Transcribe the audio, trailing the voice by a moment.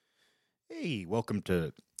Hey, welcome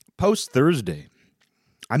to Post Thursday.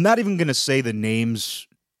 I'm not even going to say the names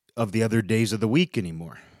of the other days of the week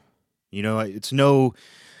anymore. You know, it's not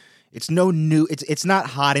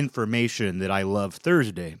hot information that I love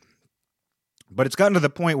Thursday. But it's gotten to the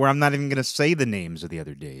point where I'm not even going to say the names of the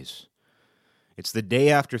other days. It's the day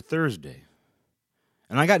after Thursday.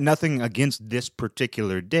 And I got nothing against this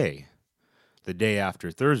particular day, the day after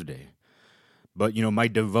Thursday. But, my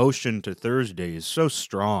devotion to Thursday is so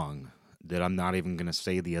strong that I'm not even going to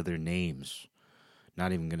say the other names.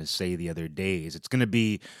 Not even going to say the other days. It's going to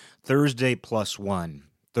be Thursday plus 1,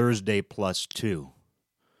 Thursday plus 2.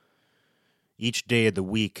 Each day of the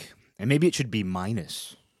week. And maybe it should be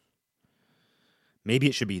minus. Maybe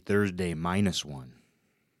it should be Thursday minus 1.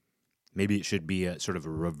 Maybe it should be a sort of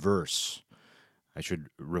a reverse. I should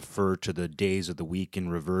refer to the days of the week in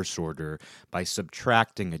reverse order by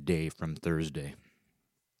subtracting a day from Thursday.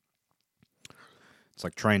 It's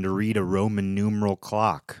like trying to read a Roman numeral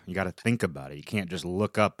clock. You got to think about it. You can't just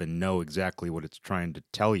look up and know exactly what it's trying to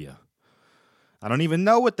tell you. I don't even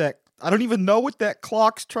know what that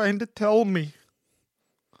clock's trying to tell me.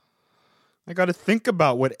 I got to think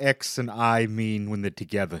about what X and I mean when they're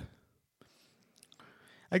together.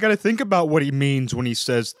 I got to think about what he means when he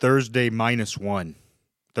says Thursday minus 1,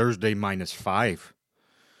 Thursday minus 5.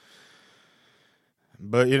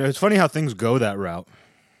 But, it's funny how things go that route.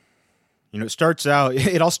 It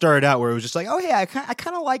all started out where it was just like, oh, yeah, I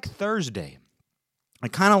kind of like Thursday. I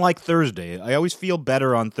kind of like Thursday. I always feel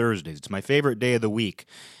better on Thursdays. It's my favorite day of the week.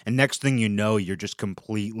 And next thing you know, you're just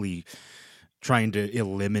completely trying to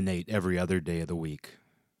eliminate every other day of the week.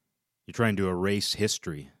 You're trying to erase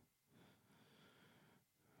history.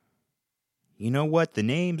 You know what? The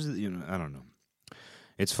names, I don't know.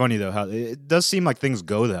 It's funny, though, how it does seem like things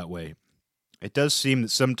go that way. It does seem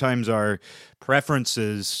that sometimes our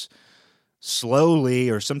preferences slowly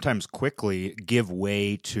or sometimes quickly give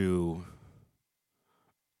way to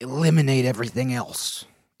eliminate everything else.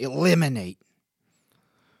 Eliminate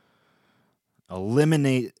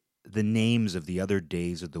the names of the other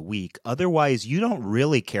days of the week. Otherwise, you don't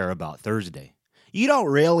really care about Thursday. You don't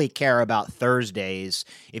really care about Thursdays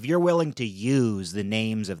if you're willing to use the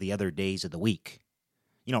names of the other days of the week.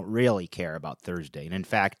 You don't really care about Thursday. And in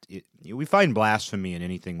fact, we find blasphemy in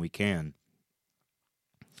anything we can.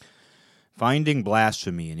 Finding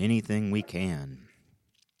blasphemy in anything we can.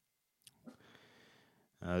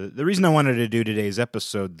 The reason I wanted to do today's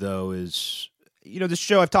episode, though, is, this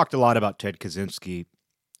show, I've talked a lot about Ted Kaczynski.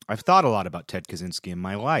 I've thought a lot about Ted Kaczynski in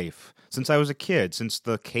my life since I was a kid, since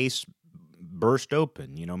the case burst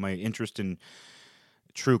open. My interest in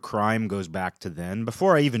true crime goes back to then.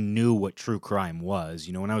 Before I even knew what true crime was,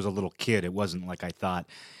 when I was a little kid, it wasn't like I thought,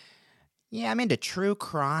 yeah, I'm into true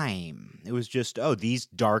crime. It was just, these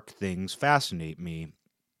dark things fascinate me.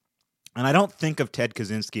 And I don't think of Ted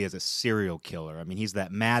Kaczynski as a serial killer. I mean, he's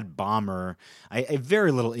that mad bomber. I have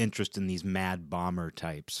very little interest in these mad bomber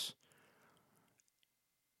types.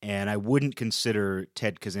 And I wouldn't consider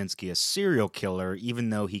Ted Kaczynski a serial killer,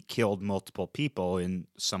 even though he killed multiple people in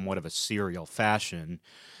somewhat of a serial fashion.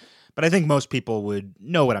 But I think most people would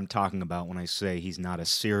know what I'm talking about when I say he's not a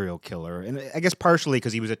serial killer. And I guess partially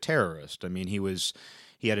because he was a terrorist. I mean,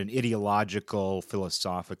 he had an ideological,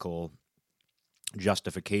 philosophical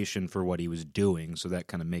justification for what he was doing, so that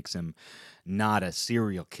kind of makes him not a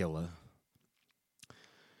serial killer.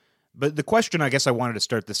 But the question I guess I wanted to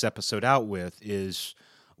start this episode out with is,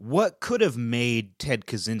 what could have made Ted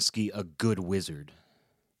Kaczynski a good wizard?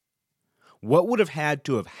 What would have had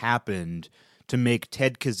to have happened to make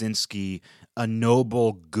Ted Kaczynski a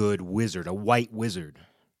noble, good wizard, a white wizard,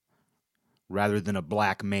 rather than a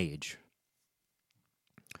black mage?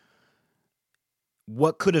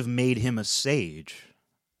 What could have made him a sage?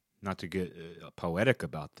 Not to get poetic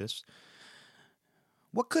about this.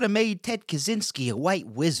 What could have made Ted Kaczynski a white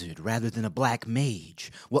wizard rather than a black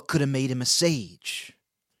mage? What could have made him a sage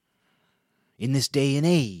in this day and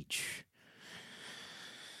age?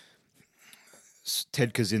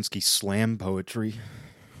 Ted Kaczynski slam poetry.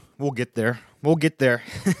 We'll get there.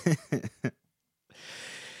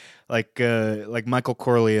 Like Michael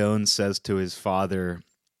Corleone says to his father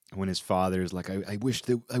when his father's like, I wish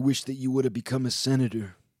that you would have become a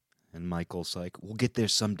senator. And Michael's like, we'll get there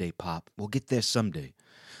someday, Pop. We'll get there someday.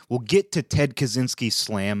 We'll get to Ted Kaczynski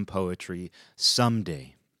slam poetry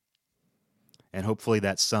someday. And hopefully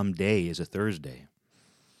that someday is a Thursday.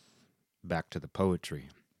 Back to the poetry.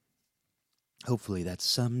 Hopefully that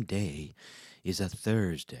someday is a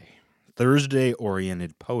Thursday.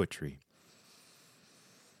 Thursday-oriented poetry.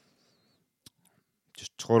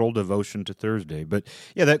 Just total devotion to Thursday. But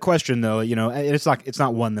yeah, that question though, it's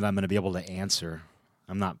not one that I'm going to be able to answer.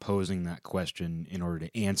 I'm not posing that question in order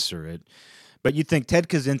to answer it. But you'd think Ted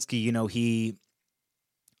Kaczynski, he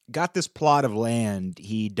got this plot of land.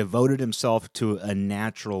 He devoted himself to a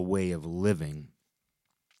natural way of living.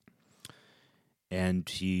 And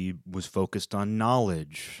he was focused on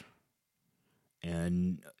knowledge.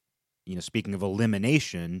 And, speaking of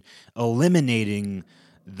elimination, eliminating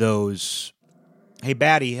those. Hey,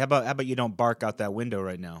 Batty, how about you don't bark out that window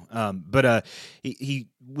right now? But he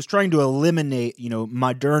was trying to eliminate,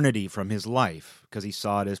 modernity from his life because he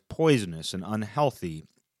saw it as poisonous and unhealthy.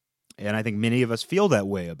 And I think many of us feel that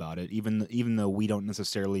way about it, even though we don't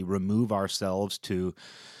necessarily remove ourselves to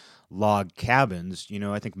log cabins.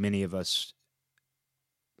 I think many of us,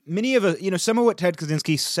 some of what Ted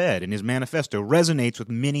Kaczynski said in his manifesto resonates with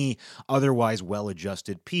many otherwise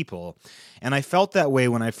well-adjusted people. And I felt that way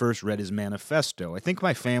when I first read his manifesto. I think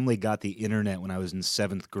my family got the internet when I was in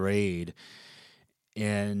 7th grade,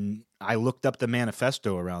 and I looked up the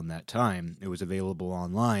manifesto around that time. It was available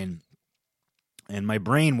online. And my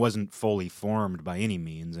brain wasn't fully formed by any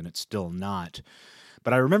means, and it's still not.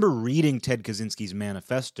 But I remember reading Ted Kaczynski's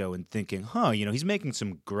manifesto and thinking, he's making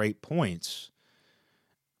some great points.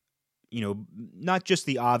 Not just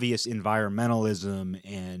the obvious environmentalism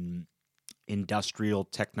and industrial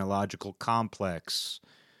technological complex.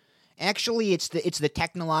 Actually, it's the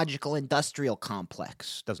technological industrial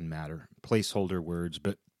complex. Doesn't matter. Placeholder words,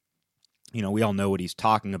 but we all know what he's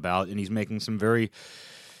talking about, and he's making some very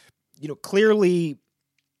clearly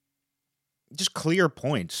just clear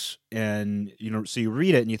points. And so you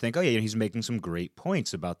read it and you think, oh yeah, he's making some great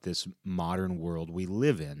points about this modern world we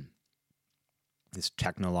live in. This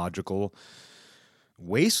technological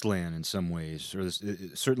wasteland in some ways, or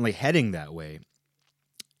certainly heading that way.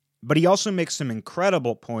 But he also makes some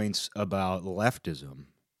incredible points about leftism.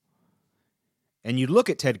 And you'd look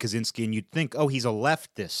at Ted Kaczynski and you'd think, oh, he's a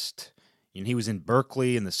leftist. He was in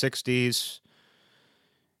Berkeley in the 60s.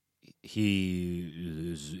 He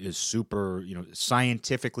is super,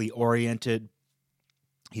 scientifically oriented.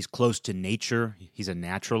 He's close to nature. He's a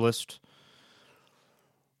naturalist.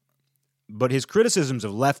 But his criticisms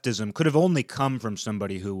of leftism could have only come from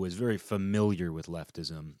somebody who was very familiar with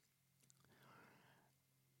leftism.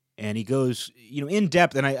 And he goes, in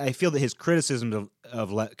depth, and I feel that his criticisms of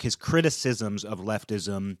leftism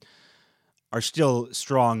are still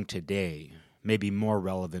strong today, maybe more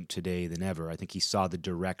relevant today than ever. I think he saw the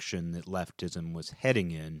direction that leftism was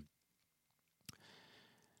heading in.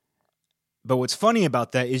 But what's funny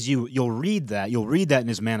about that is you'll read that in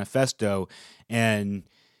his manifesto, and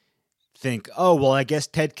think, oh, well, I guess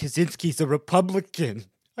Ted Kaczynski's a Republican.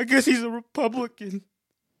 I guess he's a Republican.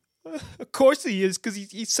 Of course he is, because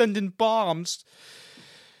he's sending bombs.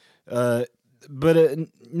 But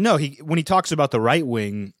no, when he talks about the right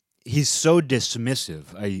wing, he's so dismissive.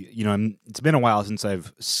 It's been a while since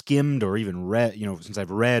I've skimmed or even read, since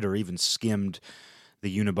I've read or even skimmed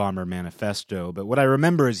the Unabomber manifesto. But what I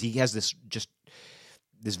remember is he has this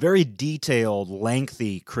very detailed,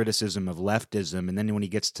 lengthy criticism of leftism, and then when he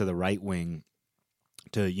gets to the right wing,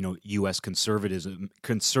 to U.S. conservatism,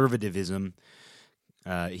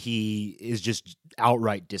 he is just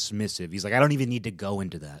outright dismissive. He's like, I don't even need to go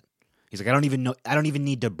into that. He's like, I don't even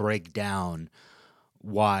need to break down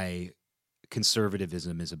why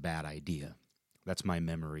conservatism is a bad idea. That's my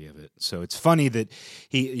memory of it. So it's funny that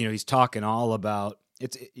he's talking all about.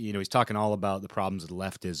 He's talking all about the problems with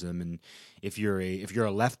leftism, and if you're a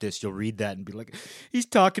leftist, you'll read that and be like, he's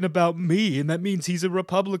talking about me, and that means he's a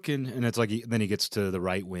Republican. And it's like then he gets to the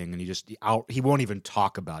right wing, and he won't even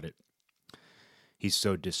talk about it. He's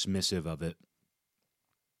so dismissive of it.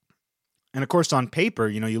 And of course, on paper,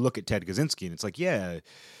 you look at Ted Kaczynski, and it's like, yeah,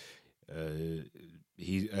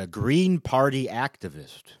 he's a Green Party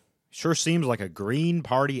activist. Sure seems like a Green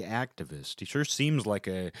Party activist. He sure seems like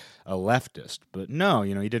a leftist. But no,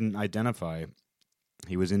 he didn't identify.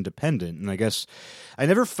 He was independent. And I guess I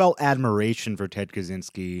never felt admiration for Ted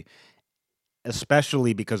Kaczynski,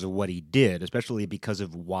 especially because of what he did, especially because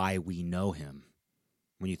of why we know him.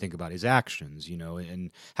 When you think about his actions,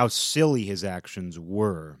 and how silly his actions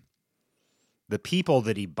were. The people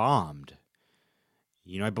that he bombed,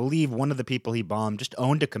 I believe one of the people he bombed just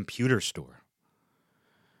owned a computer store.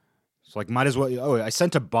 It's like, might as well, I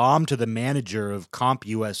sent a bomb to the manager of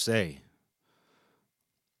CompUSA.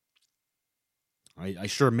 I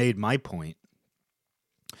sure made my point.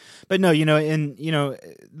 But no,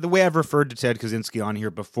 the way I've referred to Ted Kaczynski on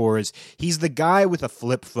here before is he's the guy with a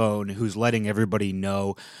flip phone who's letting everybody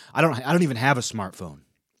know, I don't even have a smartphone.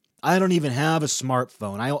 I don't even have a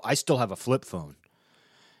smartphone. I still have a flip phone.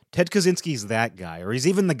 Ted Kaczynski's that guy, or he's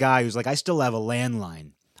even the guy who's like, I still have a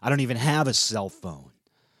landline. I don't even have a cell phone.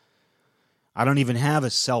 I don't even have a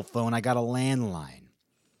cell phone. I got a landline.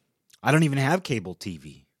 I don't even have cable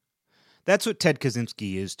TV. That's what Ted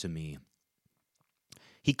Kaczynski is to me.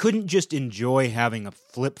 He couldn't just enjoy having a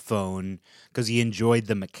flip phone because he enjoyed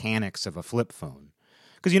the mechanics of a flip phone.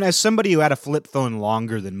 Because, as somebody who had a flip phone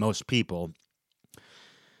longer than most people,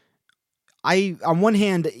 on one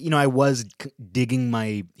hand, I was digging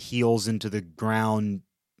my heels into the ground,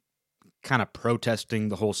 kind of protesting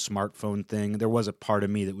the whole smartphone thing. There was a part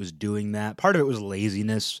of me that was doing that. Part of it was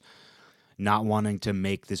laziness, not wanting to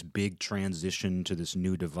make this big transition to this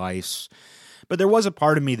new device. But there was a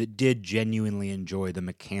part of me that did genuinely enjoy the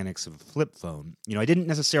mechanics of a flip phone. I didn't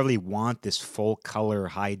necessarily want this full-color,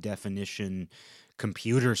 high-definition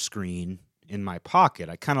computer screen in my pocket.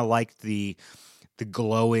 I kind of liked the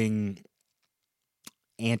glowing,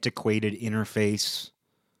 antiquated interface.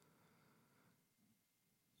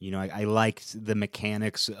 I liked the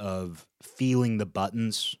mechanics of feeling the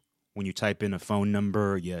buttons when you type in a phone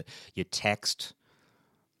number, you text.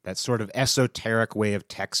 That sort of esoteric way of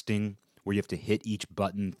texting where you have to hit each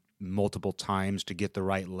button multiple times to get the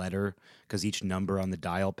right letter because each number on the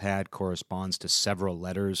dial pad corresponds to several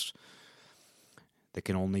letters that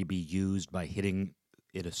can only be used by hitting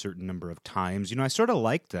it a certain number of times. I sort of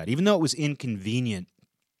liked that. Even though it was inconvenient,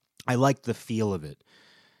 I liked the feel of it.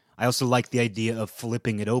 I also liked the idea of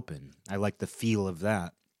flipping it open. I liked the feel of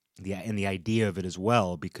that. And the idea of it as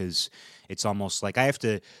well, because it's almost like I have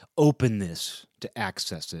to open this to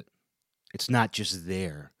access it. It's not just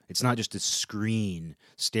there. It's not just a screen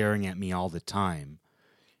staring at me all the time.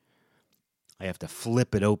 I have to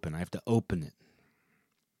flip it open. I have to open it.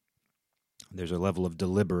 There's a level of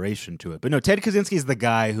deliberation to it. But no, Ted Kaczynski is the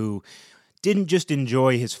guy who didn't just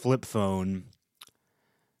enjoy his flip phone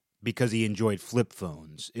because he enjoyed flip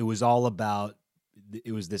phones. It was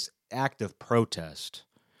this act of protest.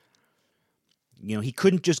 He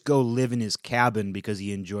couldn't just go live in his cabin because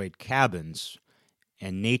he enjoyed cabins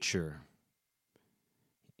and nature.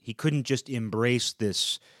 He couldn't just embrace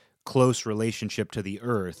this close relationship to the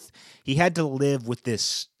earth. He had to live with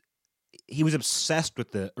this. He was obsessed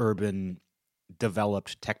with the urban,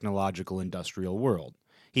 developed, technological, industrial world.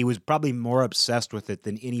 He was probably more obsessed with it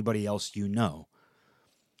than anybody else you know.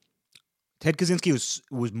 Ted Kaczynski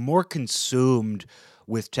was more consumed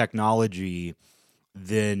with technology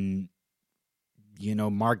than,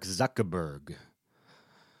 Mark Zuckerberg.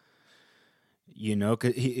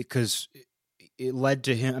 Because it led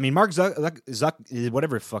to him. I mean, Mark Zuck,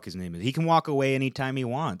 whatever the fuck his name is, he can walk away anytime he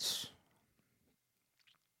wants.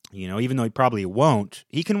 Even though he probably won't,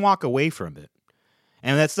 he can walk away from it.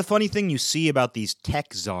 And that's the funny thing you see about these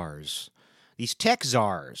tech czars. These tech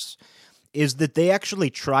czars is that they actually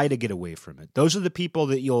try to get away from it. Those are the people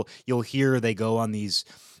that you'll hear they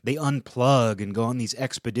unplug and go on these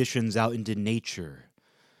expeditions out into nature.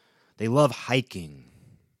 They love hiking.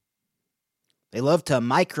 They love to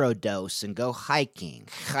microdose and go hiking.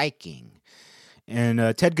 And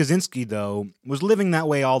Ted Kaczynski, though, was living that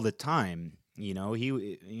way all the time.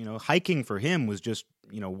 Hiking for him was just,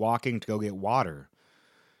 walking to go get water,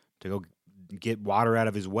 to go get water out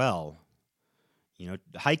of his well.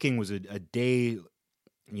 Hiking was a daily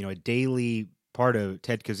part of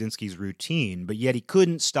Ted Kaczynski's routine, but yet he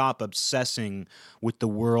couldn't stop obsessing with the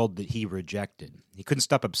world that he rejected. He couldn't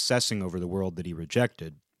stop obsessing over the world that he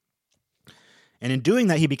rejected. And in doing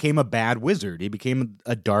that, he became a bad wizard. He became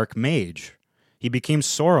a dark mage. He became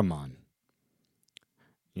Saruman.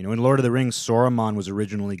 In Lord of the Rings, Saruman was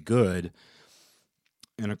originally good,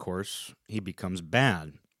 and of course, he becomes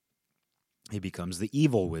bad. He becomes the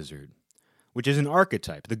evil wizard, which is an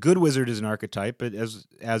archetype. The good wizard is an archetype, but as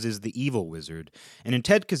is the evil wizard. And in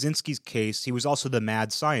Ted Kaczynski's case, he was also the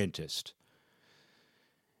mad scientist.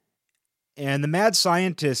 And the mad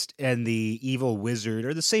scientist and the evil wizard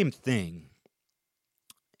are the same thing.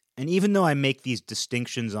 And even though I make these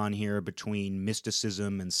distinctions on here between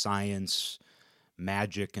mysticism and science,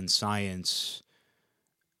 magic and science,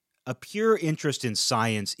 a pure interest in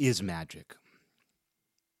science is magic.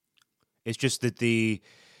 It's just that the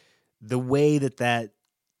way that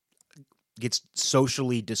gets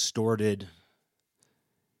socially distorted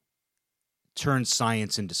turns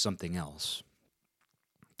science into something else.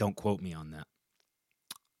 Don't quote me on that.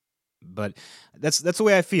 But that's the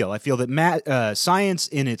way I feel. I feel that science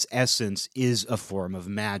in its essence is a form of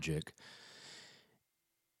magic.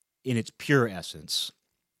 In its pure essence.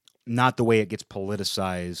 Not the way it gets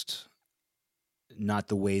politicized. Not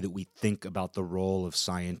the way that we think about the role of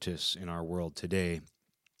scientists in our world today.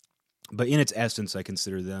 But in its essence, I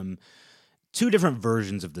consider them two different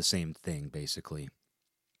versions of the same thing, basically.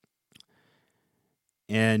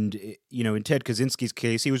 And, in Ted Kaczynski's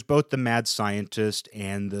case, he was both the mad scientist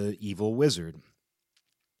and the evil wizard.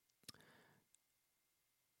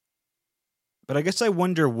 But I guess I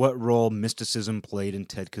wonder what role mysticism played in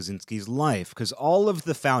Ted Kaczynski's life, because all of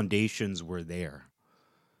the foundations were there.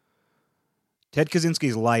 Ted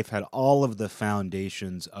Kaczynski's life had all of the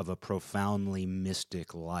foundations of a profoundly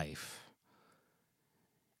mystic life.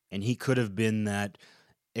 And he could have been that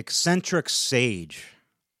eccentric sage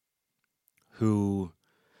who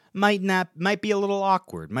might be a little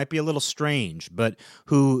awkward, might be a little strange, but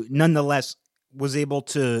who nonetheless was able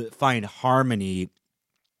to find harmony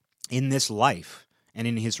in this life and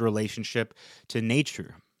in his relationship to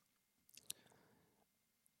nature.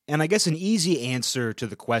 And I guess an easy answer to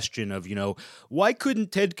the question of, why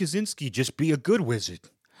couldn't Ted Kaczynski just be a good wizard?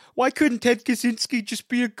 Why couldn't Ted Kaczynski just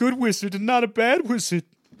be a good wizard and not a bad wizard?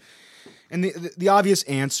 And the obvious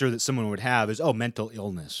answer that someone would have is, mental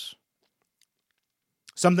illness.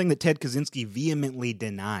 Something that Ted Kaczynski vehemently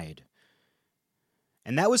denied.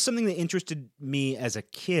 And that was something that interested me as a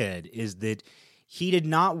kid, is that he did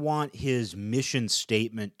not want his mission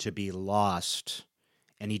statement to be lost,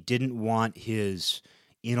 and he didn't want his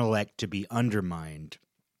intellect to be undermined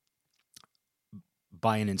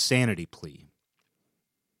by an insanity plea.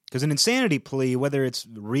 Because an insanity plea, whether it's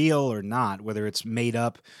real or not, whether it's made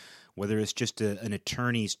up, whether it's just an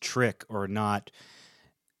attorney's trick or not,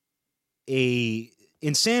 a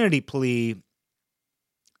insanity plea,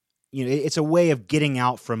 it's a way of getting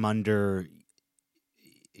out from under,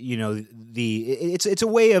 it's a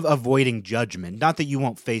way of avoiding judgment. Not that you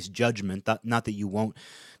won't face judgment, not that you won't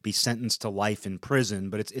be sentenced to life in prison,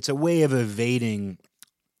 but it's a way of evading,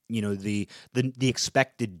 the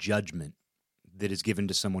expected judgment that is given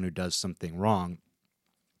to someone who does something wrong.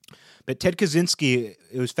 But Ted Kaczynski,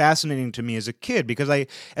 it was fascinating to me as a kid because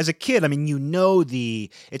it's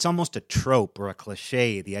almost a trope or a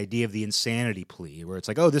cliche, the idea of the insanity plea, where it's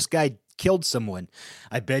like, this guy killed someone.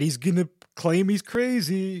 I bet he's going to claim he's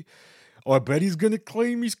crazy. Or I bet he's going to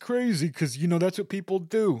claim he's crazy because, that's what people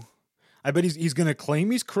do. I bet he's going to claim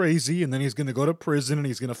he's crazy and then he's going to go to prison and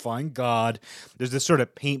he's going to find God. There's this sort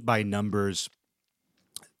of paint by numbers,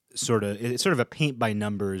 it's sort of a paint by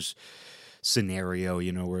numbers scenario,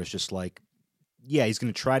 where it's just like, yeah, he's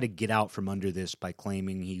going to try to get out from under this by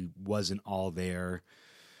claiming he wasn't all there.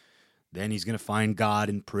 Then he's going to find God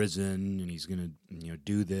in prison and he's going to,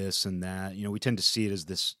 do this and that. We tend to see it as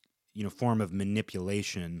this, form of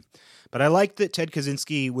manipulation. But I like that Ted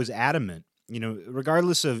Kaczynski was adamant,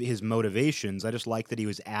 regardless of his motivations. I just like that he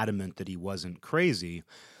was adamant that he wasn't crazy.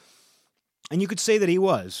 And you could say that he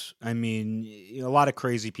was. I mean, a lot of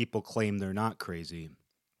crazy people claim they're not crazy.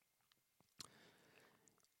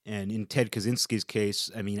 And in Ted Kaczynski's case,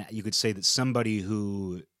 I mean, you could say that somebody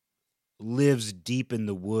who lives deep in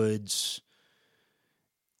the woods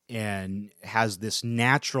and has this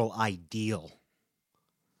natural ideal,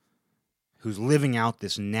 who's living out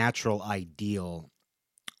this natural ideal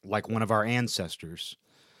like one of our ancestors,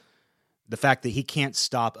 the fact that he can't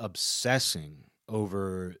stop obsessing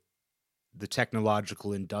over the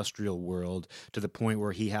technological industrial world to the point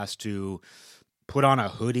where he has to put on a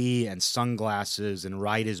hoodie and sunglasses and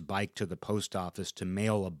ride his bike to the post office to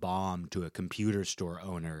mail a bomb to a computer store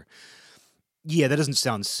owner. Yeah, that doesn't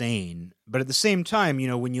sound sane. But at the same time,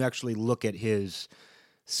 when you actually look at his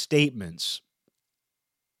statements,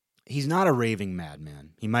 he's not a raving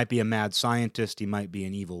madman. He might be a mad scientist, he might be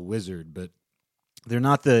an evil wizard, but they're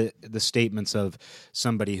not the statements of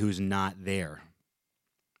somebody who's not there.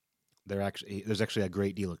 There's actually a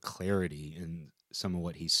great deal of clarity in some of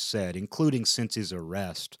what he said, including since his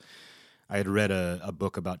arrest. I had read a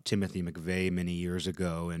book about Timothy McVeigh many years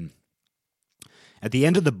ago, and at the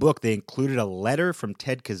end of the book, they included a letter from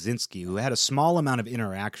Ted Kaczynski, who had a small amount of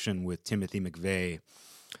interaction with Timothy McVeigh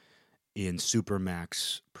in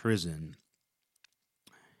Supermax prison.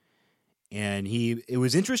 And it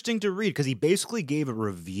was interesting to read because he basically gave a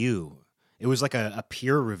review. It was like a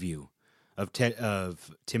peer review of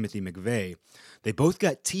Timothy McVeigh. They both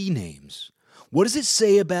got T names. What does it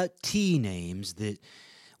say about T names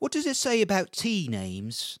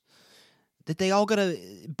that they all got to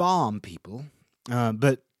bomb people?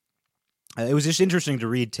 But it was just interesting to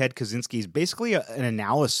read Ted Kaczynski's basically an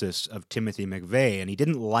analysis of Timothy McVeigh, and he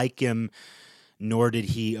didn't like him, nor did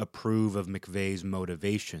he approve of McVeigh's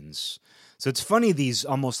motivations. So it's funny, these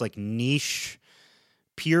almost like niche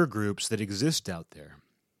peer groups that exist out there.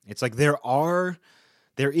 It's like there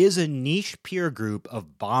is a niche peer group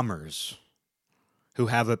of bombers who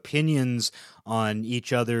have opinions on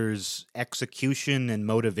each other's execution and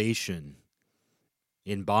motivation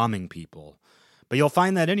in bombing people. But you'll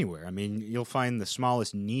find that anywhere. I mean, you'll find the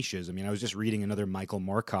smallest niches. I mean, I was just reading another Michael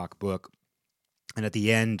Moorcock book, and at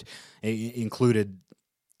the end, it included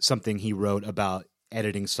something he wrote about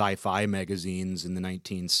editing sci-fi magazines in the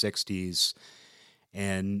 1960s.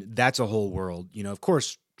 And that's a whole world. You know, of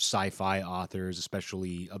course, sci-fi authors,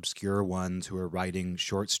 especially obscure ones who are writing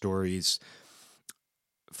short stories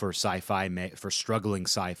for for struggling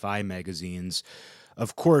sci-fi magazines,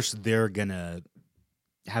 of course, they're going to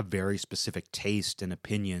have very specific taste and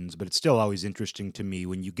opinions, but it's still always interesting to me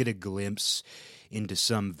when you get a glimpse into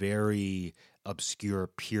some very obscure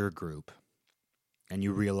peer group and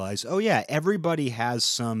you realize, oh yeah, everybody has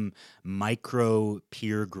some micro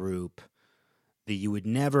peer group that you would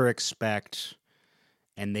never expect,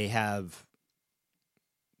 and they have,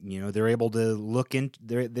 you know, they're able to look in,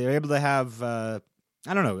 they're able to have, I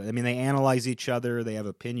don't know, I mean, they analyze each other, they have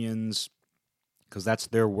opinions, because that's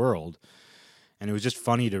their world. And it was just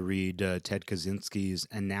funny to read Ted Kaczynski's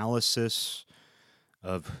analysis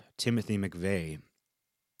of Timothy McVeigh.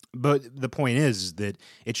 But the point is that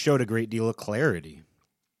it showed a great deal of clarity.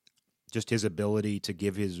 Just his ability to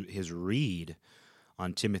give his read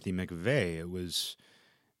on Timothy McVeigh. It was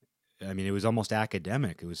almost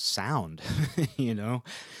academic. It was sound, you know?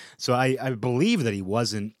 So I believe that he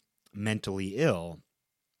wasn't mentally ill,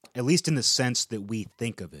 at least in the sense that we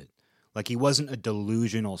think of it. Like, he wasn't a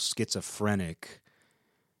delusional schizophrenic.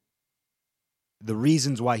 The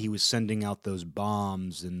reasons why he was sending out those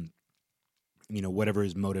bombs and, you know, whatever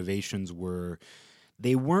his motivations were,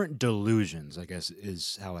 they weren't delusions, I guess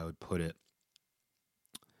is how I would put it.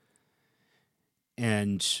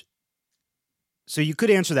 And so you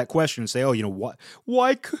could answer that question and say, oh, you know,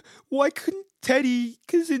 why couldn't Teddy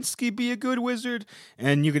Kaczynski be a good wizard?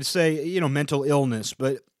 And you could say, you know, mental illness,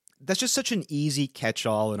 but that's just such an easy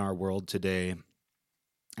catch-all in our world today.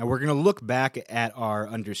 And we're going to look back at our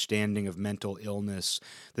understanding of mental illness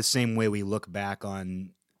the same way we look back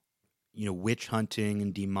on, you know, witch hunting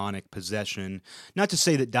and demonic possession. Not to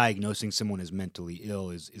say that diagnosing someone as mentally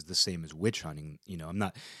ill is the same as witch hunting. You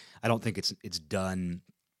know, I don't think it's done.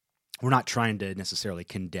 We're not trying to necessarily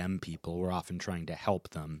condemn people. We're often trying to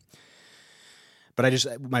help them. But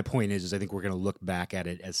my point is I think we're going to look back at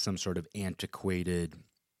it as some sort of antiquated,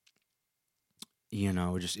 you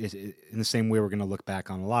know, just in the same way we're going to look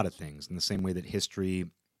back on a lot of things, in the same way that history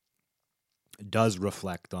does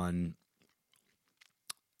reflect on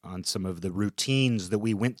some of the routines that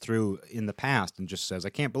we went through in the past and just says, I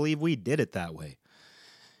can't believe we did it that way.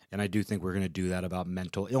 And I do think we're going to do that about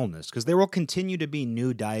mental illness because there will continue to be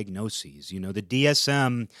new diagnoses. You know, the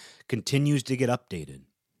DSM continues to get updated.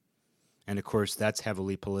 And of course, that's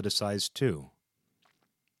heavily politicized too.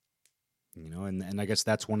 You know, and I guess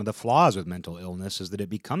that's one of the flaws with mental illness is that it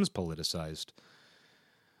becomes politicized.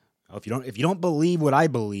 If you don't believe what I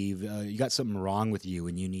believe, you got something wrong with you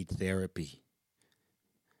and you need therapy.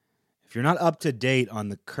 If you're not up to date on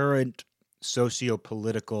the current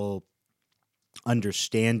socio-political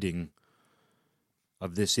understanding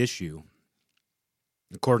of this issue,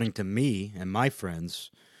 according to me and my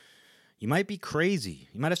friends, you might be crazy.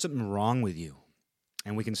 You might have something wrong with you.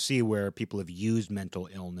 And we can see where people have used mental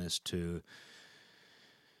illness to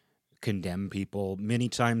condemn people many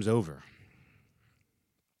times over.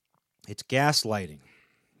 It's gaslighting.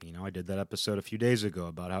 You know, I did that episode a few days ago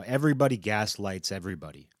about how everybody gaslights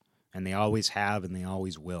everybody. And they always have and they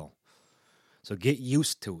always will. So get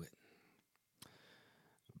used to it.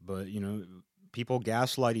 But, you know, people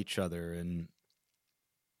gaslight each other. And,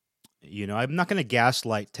 you know, I'm not going to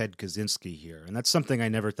gaslight Ted Kaczynski here. And that's something I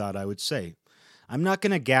never thought I would say. I'm not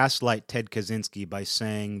going to gaslight Ted Kaczynski by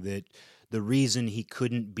saying that the reason he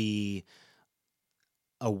couldn't be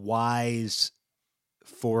a wise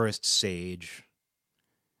forest sage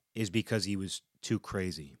is because he was too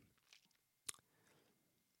crazy.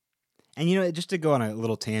 And, you know, just to go on a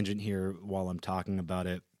little tangent here while I'm talking about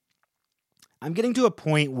it, I'm getting to a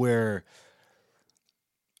point where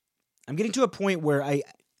I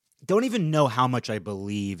don't even know how much I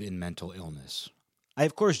believe in mental illness. I,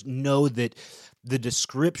 of course, know that the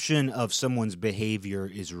description of someone's behavior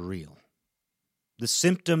is real. The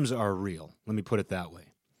symptoms are real. Let me put it that way.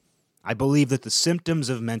 I believe that the symptoms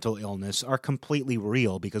of mental illness are completely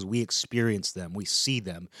real because we experience them. We see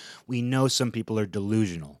them. We know some people are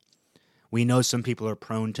delusional. We know some people are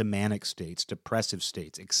prone to manic states, depressive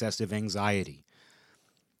states, excessive anxiety.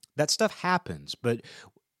 That stuff happens, but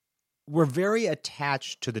we're very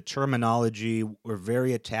attached to the terminology. We're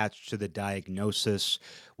very attached to the diagnosis.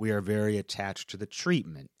 We are very attached to the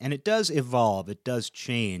treatment. And it does evolve. It does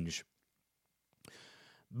change.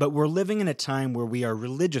 But we're living in a time where we are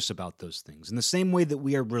religious about those things, in the same way that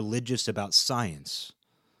we are religious about science.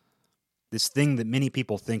 this thing that many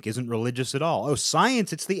people think isn't religious at all. Oh,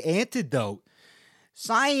 science, it's the antidote.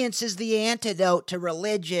 Science is the antidote to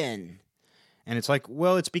religion. And it's like,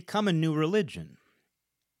 well, it's become a new religion.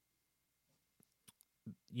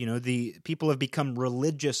 You know, the people have become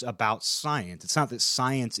religious about science. It's not that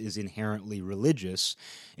science is inherently religious.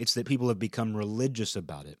 It's that people have become religious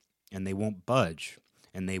about it, and they won't budge,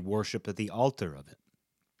 and they worship at the altar of it.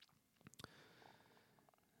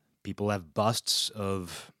 People have busts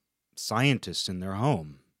of scientists in their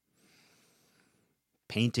home,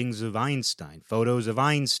 paintings of Einstein, photos of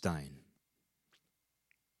Einstein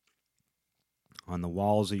on the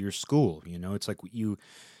walls of your school. You know, it's like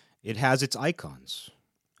it has its icons.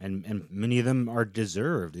 And many of them are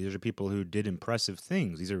deserved. These are people who did impressive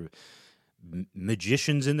things. These are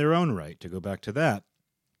magicians in their own right, to go back to that.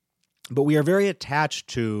 But we are very attached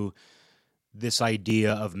to this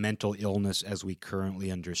idea of mental illness as we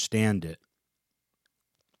currently understand it.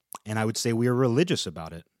 And I would say we are religious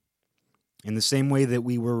about it. In the same way that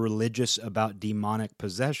we were religious about demonic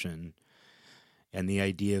possession and the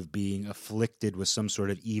idea of being afflicted with some sort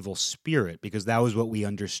of evil spirit, because that was what we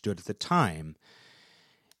understood at the time.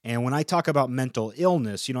 And when I talk about mental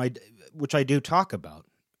illness, you know, which I do talk about,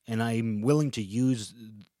 and I'm willing to use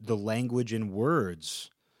the language and words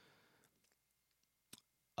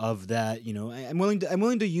of that, you know, I'm willing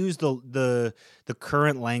to use the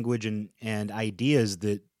current language and ideas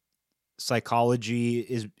that psychology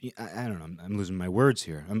is. I don't know. I'm losing my words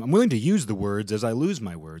here. I'm willing to use the words as I lose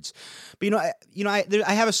my words. But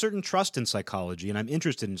I have a certain trust in psychology, and I'm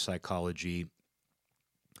interested in psychology.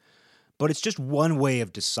 But it's just one way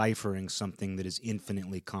of deciphering something that is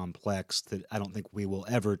infinitely complex that I don't think we will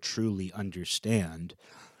ever truly understand.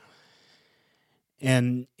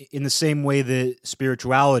 And in the same way that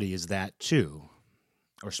spirituality is that too,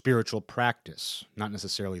 or spiritual practice, not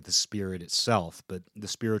necessarily the spirit itself, but the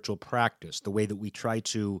spiritual practice, the way that we try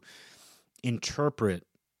to interpret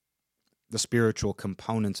the spiritual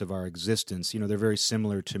components of our existence. You know, they're very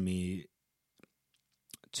similar to me.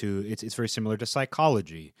 It's very similar to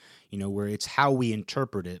psychology, you know, where it's how we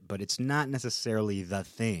interpret it, but it's not necessarily the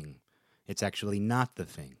thing. It's actually not the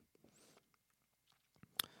thing.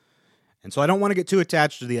 And so I don't want to get too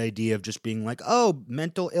attached to the idea of just being like, oh,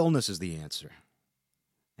 mental illness is the answer.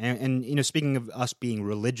 And you know, speaking of us being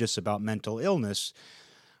religious about mental illness,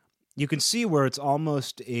 you can see where it's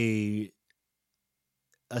almost a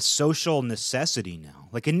social necessity now.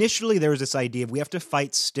 Like initially there was this idea of we have to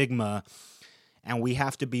fight stigma and we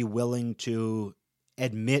have to be willing to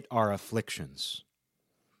admit our afflictions.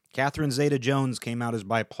 Catherine Zeta-Jones came out as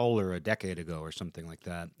bipolar a decade ago or something like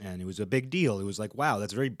that, and it was a big deal. It was like, wow,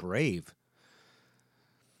 that's very brave.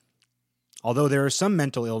 Although there are some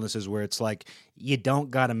mental illnesses where it's like, you don't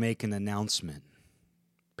got to make an announcement.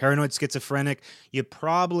 Paranoid schizophrenic, you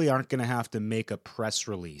probably aren't going to have to make a press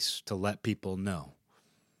release to let people know.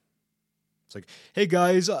 It's like, hey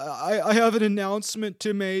guys, I have an announcement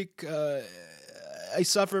to make. I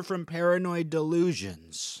suffer from paranoid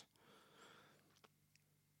delusions.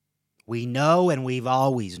 We know and we've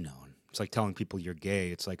always known. It's like telling people you're gay.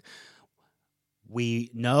 It's like, we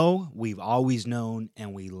know, we've always known,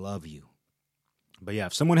 and we love you. But yeah,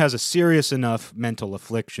 if someone has a serious enough mental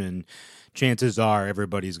affliction, chances are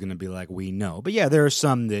everybody's going to be like, we know. But yeah, there are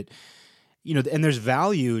some that, you know, and there's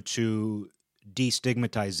value to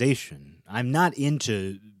destigmatization. I'm not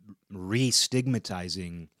into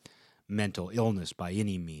re-stigmatizing mental illness by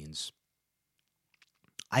any means.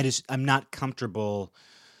 I'm not comfortable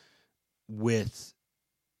with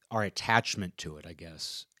our attachment to it, I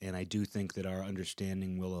guess. And I do think that our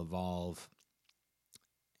understanding will evolve,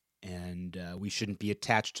 and we shouldn't be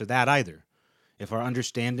attached to that either. If our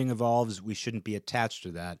understanding evolves, we shouldn't be attached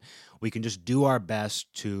to that. We can just do our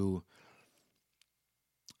best to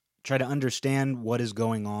try to understand what is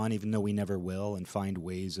going on, even though we never will, and find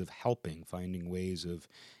ways of helping, finding ways of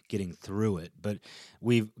getting through it. But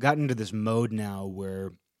we've gotten to this mode now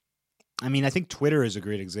where, I mean, I think Twitter is a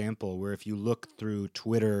great example, where if you look through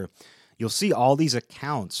Twitter, you'll see all these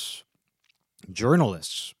accounts,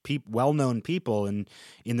 journalists, well-known people, and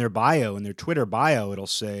in their bio, in their Twitter bio, it'll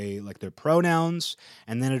say like their pronouns,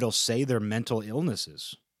 and then it'll say their mental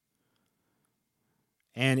illnesses.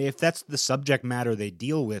 And if that's the subject matter they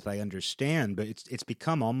deal with, I understand, but it's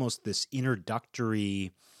become almost this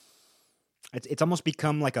introductory. It's almost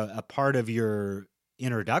become like a part of your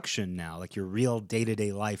introduction now, like your real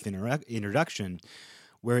day-to-day life introduction,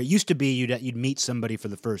 where it used to be you'd meet somebody for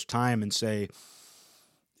the first time and say,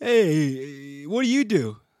 hey, what do you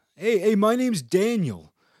do? Hey, my name's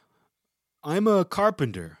Daniel. I'm a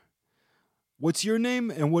carpenter. What's your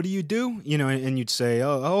name and what do you do? You know, and you'd say,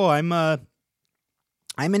 oh, I'm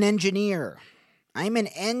I'm an engineer. I'm an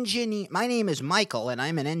engineer. My name is Michael, and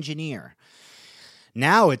I'm an engineer.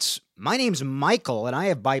 Now it's, my name's Michael, and I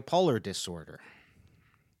have bipolar disorder.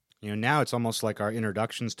 Now it's almost like our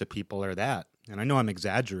introductions to people are that. And I know I'm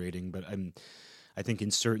exaggerating, but I think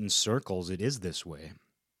in certain circles it is this way.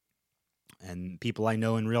 And people I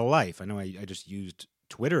know in real life, I know I just used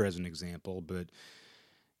Twitter as an example, but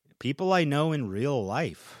people I know in real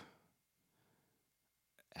life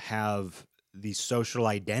have these social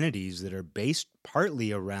identities that are based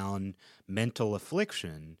partly around mental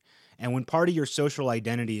affliction. And when part of your social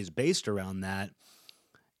identity is based around that,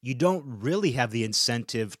 you don't really have the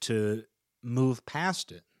incentive to move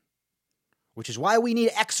past it, which is why we need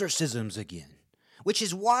exorcisms again, which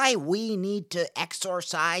is why we need to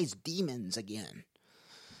exorcise demons again.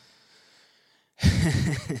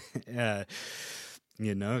 But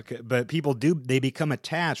people they become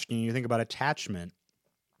attached, and you think about attachment.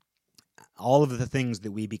 All of the things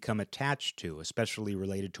that we become attached to, especially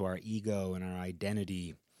related to our ego and our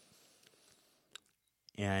identity.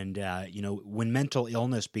 And, when mental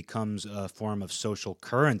illness becomes a form of social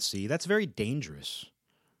currency, that's very dangerous.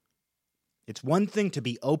 It's one thing to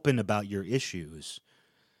be open about your issues.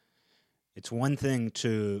 It's one thing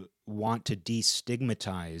to want to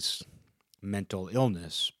destigmatize mental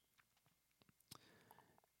illness.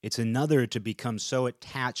 It's another to become so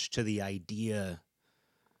attached to the idea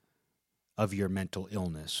of your mental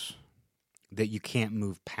illness that you can't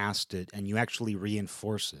move past it, and you actually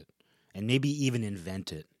reinforce it. And maybe even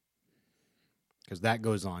invent it, because that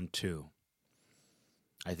goes on too.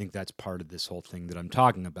 I think that's part of this whole thing that I'm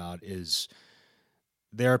talking about, is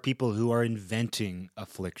there are people who are inventing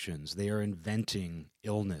afflictions. They are inventing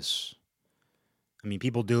illness. I mean,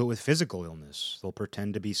 people do it with physical illness. They'll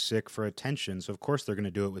pretend to be sick for attention, so of course they're going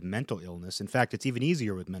to do it with mental illness. In fact, it's even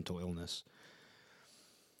easier with mental illness.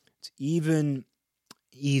 It's even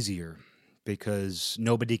easier because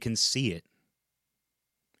nobody can see it.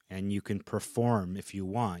 And you can perform if you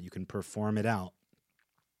want. You can perform it out.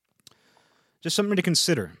 Just something to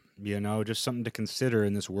consider, just something to consider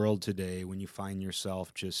in this world today when you find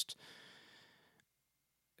yourself just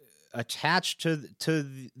attached to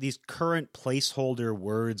these current placeholder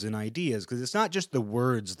words and ideas. Because it's not just the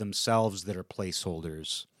words themselves that are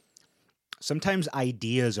placeholders. Sometimes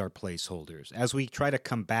ideas are placeholders. As we try to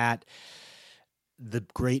combat the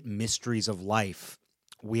great mysteries of life,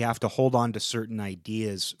 we have to hold on to certain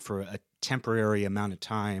ideas for a temporary amount of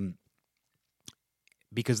time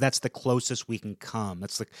because that's the closest we can come.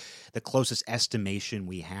 That's the closest estimation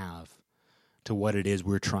we have to what it is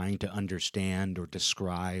we're trying to understand or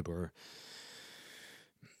describe or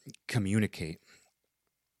communicate.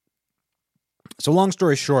 So long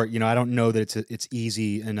story short, I don't know that it's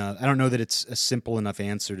easy enough. I don't know that it's a simple enough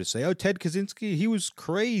answer to say, oh, Ted Kaczynski, he was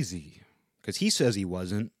crazy, because he says he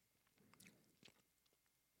wasn't.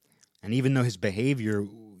 And even though his behavior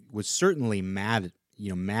was certainly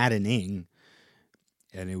maddening,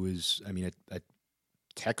 and it was, a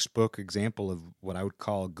textbook example of what I would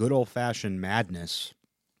call good old-fashioned madness,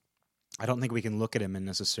 I don't think we can look at him and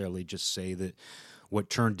necessarily just say that what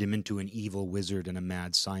turned him into an evil wizard and a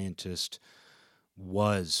mad scientist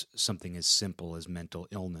was something as simple as mental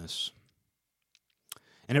illness.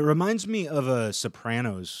 And it reminds me of a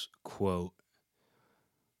Sopranos quote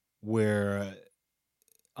where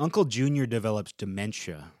Uncle Junior develops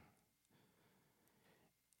dementia,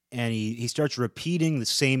 and he starts repeating the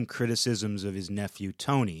same criticisms of his nephew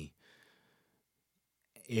Tony.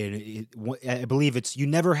 I believe it's, you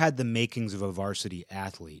never had the makings of a varsity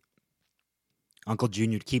athlete. Uncle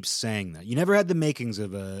Junior keeps saying that. You never had the makings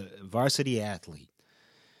of a varsity athlete.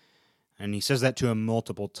 And he says that to him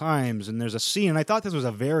multiple times, and there's a scene, and I thought this was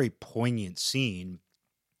a very poignant scene,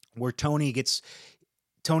 where Tony's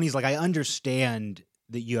like, I understand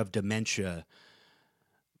that you have dementia,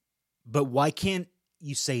 but why can't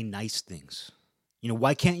you say nice things?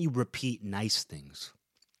 Why can't you repeat nice things?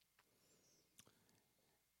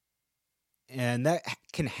 And that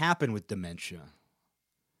can happen with dementia,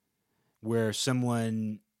 where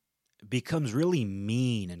someone becomes really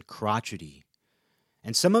mean and crotchety.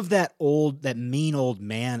 And some of that mean old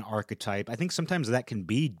man archetype, I think sometimes that can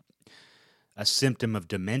be a symptom of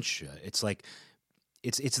dementia. It's like,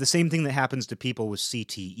 it's the same thing that happens to people with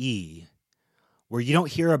CTE, where you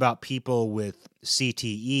don't hear about people with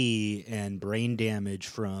CTE and brain damage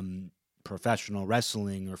from professional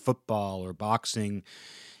wrestling or football or boxing.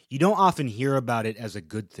 You don't often hear about it as a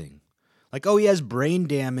good thing. Like, oh, he has brain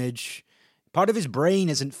damage. Part of his brain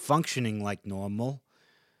isn't functioning like normal,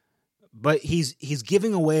 but he's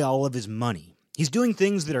giving away all of his money. He's doing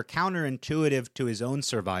things that are counterintuitive to his own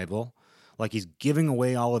survival, like he's giving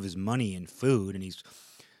away all of his money and food, and he's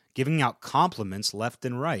giving out compliments left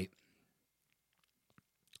and right.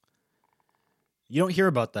 You don't hear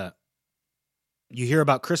about that. You hear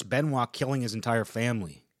about Chris Benoit killing his entire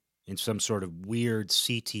family in some sort of weird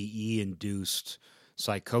CTE-induced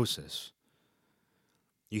psychosis.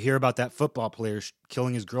 You hear about that football player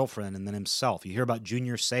killing his girlfriend and then himself. You hear about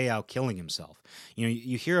Junior Seau killing himself.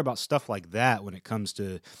 You hear about stuff like that when it comes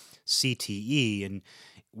to CTE. And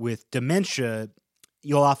with dementia,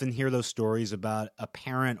 you'll often hear those stories about a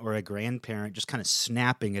parent or a grandparent just kind of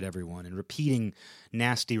snapping at everyone and repeating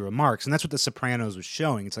nasty remarks. And that's what The Sopranos was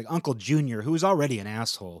showing. It's like Uncle Junior, who was already an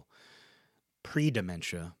asshole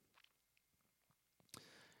pre-dementia.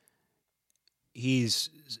 He's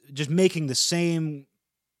just making the same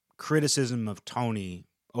criticism of Tony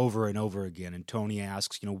over and over again. And Tony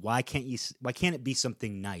asks, why can't it be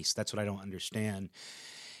something nice? That's what I don't understand.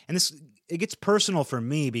 And it gets personal for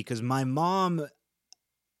me because my mom,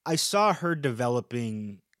 I saw her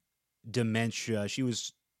developing dementia. She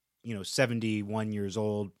was, 71 years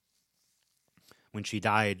old when she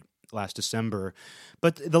died last December.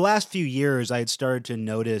 But the last few years I had started to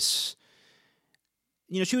notice,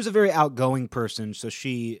 she was a very outgoing person, so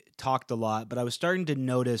she talked a lot, but I was starting to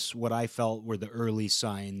notice what I felt were the early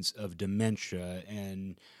signs of dementia,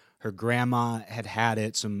 and her grandma had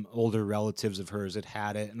it, some older relatives of hers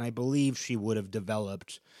had it, and I believe she would have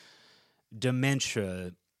developed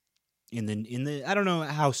dementia in the I don't know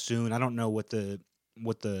how soon, I don't know what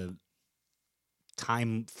the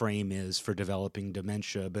time frame is for developing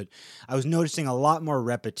dementia, but I was noticing a lot more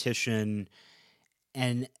repetition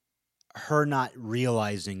and her not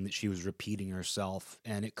realizing that she was repeating herself,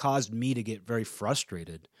 and it caused me to get very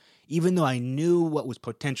frustrated. Even though I knew what was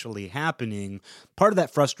potentially happening, part of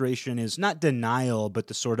that frustration is not denial, but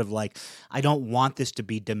the sort of like, I don't want this to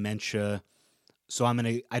be dementia, so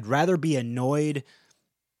I'd rather be annoyed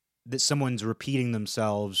that someone's repeating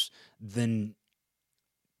themselves than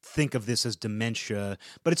think of this as dementia.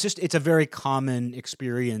 But it's a very common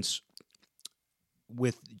experience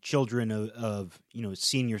with children of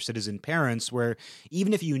senior citizen parents, where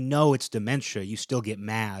even if it's dementia, you still get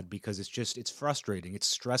mad because it's frustrating, it's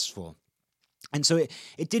stressful. And so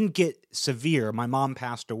it didn't get severe. My mom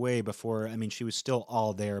passed away before, she was still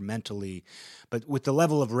all there mentally, but with the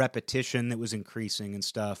level of repetition that was increasing and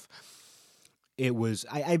stuff, it was,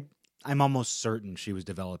 I'm almost certain she was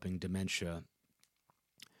developing dementia.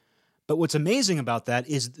 But what's amazing about that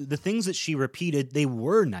is the things that she repeated, they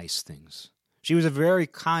were nice things. She was a very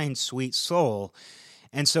kind, sweet soul.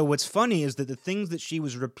 And so what's funny is that the things that she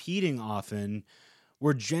was repeating often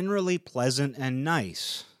were generally pleasant and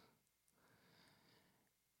nice.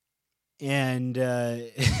 And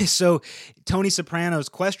so Tony Soprano's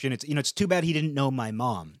question, it's too bad he didn't know my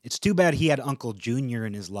mom. It's too bad he had Uncle Junior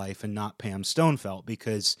in his life and not Pam Stonefelt,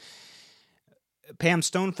 because Pam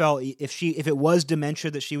Stonefelt, if it was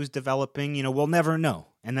dementia that she was developing, we'll never know.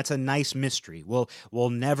 And that's a nice mystery. We'll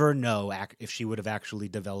never know if she would have actually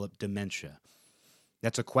developed dementia.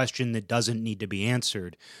 That's a question that doesn't need to be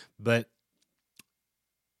answered. But,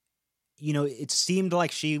 it seemed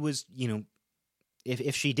like she was,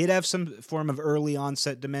 if she did have some form of early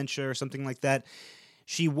onset dementia or something like that,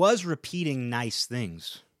 she was repeating nice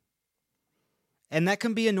things. And that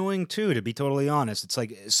can be annoying too, to be totally honest. It's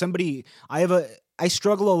like I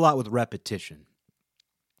struggle a lot with repetition.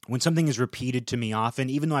 When something is repeated to me often,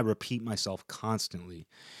 even though I repeat myself constantly,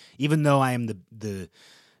 even though I am the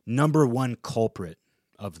number one culprit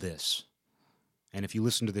of this, and if you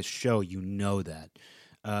listen to this show, you know that.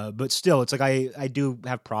 But still, it's like I do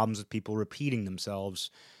have problems with people repeating themselves,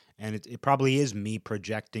 and it probably is me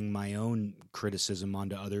projecting my own criticism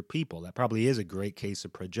onto other people. That probably is a great case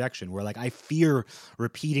of projection, where like I fear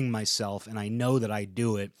repeating myself, and I know that I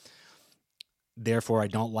do it, therefore I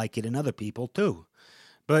don't like it in other people too.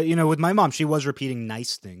 But, with my mom, she was repeating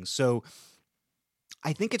nice things. So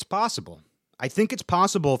I think it's possible. I think it's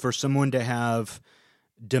possible for someone to have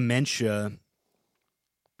dementia,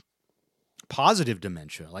 positive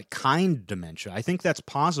dementia, like kind dementia. I think that's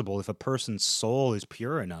possible if a person's soul is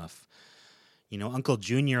pure enough. Uncle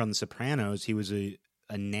Junior on The Sopranos, he was a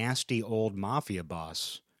nasty old mafia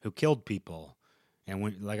boss who killed people.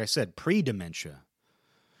 And like I said, pre-dementia,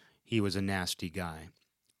 he was a nasty guy.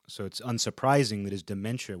 So it's unsurprising that his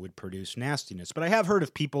dementia would produce nastiness. But I have heard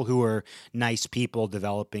of people who are nice people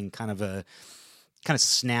developing kind of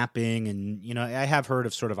snapping, and I have heard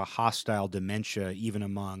of sort of a hostile dementia even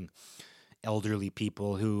among elderly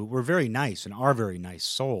people who were very nice and are very nice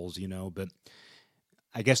souls, but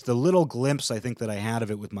I guess the little glimpse I think that I had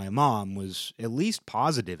of it with my mom was at least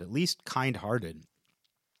positive, at least kind-hearted.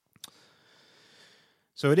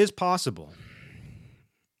 So it is possible.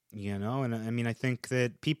 And I mean, I think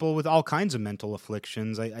that people with all kinds of mental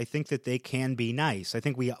afflictions, I think that they can be nice. I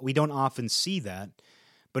think we don't often see that,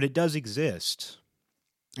 but it does exist.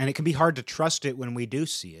 And it can be hard to trust it when we do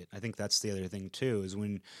see it. I think that's the other thing, too, is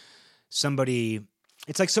when it's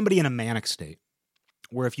like somebody in a manic state,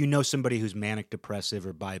 where if you know somebody who's manic depressive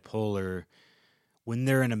or bipolar, when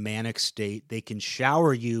they're in a manic state, they can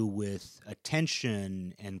shower you with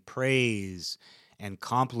attention and praise and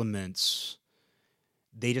compliments.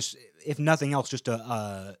 They just, if nothing else, just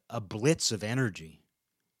a blitz of energy.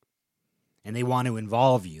 And they want to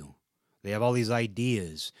involve you. They have all these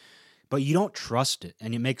ideas. But you don't trust it,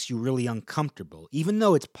 and it makes you really uncomfortable, even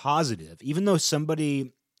though it's positive, even though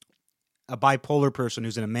a bipolar person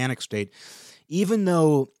who's in a manic state, even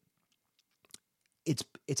though it's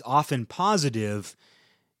often positive,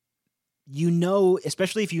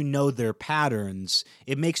 especially if you know their patterns,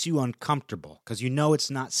 it makes you uncomfortable because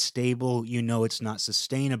it's not stable, it's not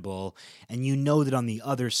sustainable, and that on the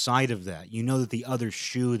other side of that, that the other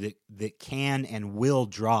shoe that can and will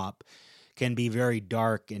drop can be very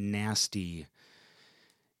dark and nasty.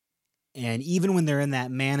 And even when they're in that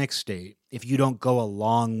manic state, if you don't go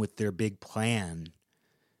along with their big plan,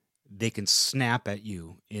 they can snap at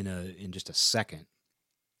you in just a second.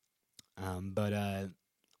 But I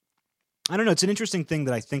don't know. It's an interesting thing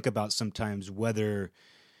that I think about sometimes, whether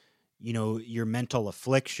your mental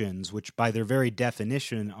afflictions, which by their very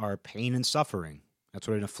definition are pain and suffering. That's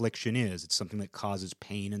what an affliction is. It's something that causes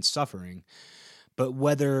pain and suffering. But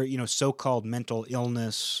whether, so-called mental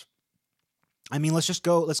illness, I mean,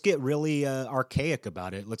 let's get really archaic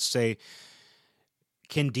about it. Let's say,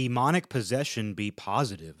 can demonic possession be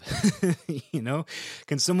positive?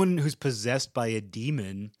 Can someone who's possessed by a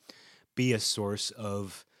demon be a source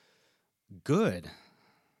of good?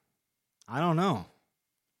 I don't know.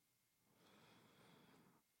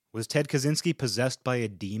 Was Ted Kaczynski possessed by a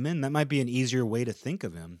demon? That might be an easier way to think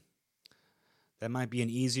of him. That might be an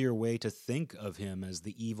easier way to think of him as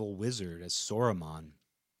the evil wizard, as Saruman.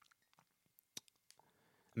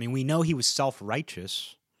 I mean, we know he was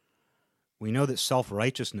self-righteous. We know that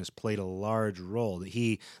self-righteousness played a large role,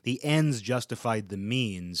 that the ends justified the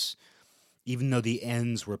means, even though the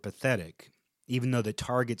ends were pathetic, even though the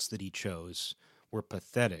targets that he chose were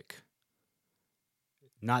pathetic.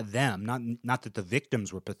 Not them, not that the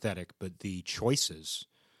victims were pathetic, but the choices.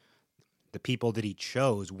 The people that he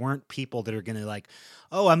chose weren't people that are going to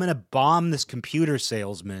I'm going to bomb this computer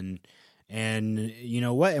salesman, and you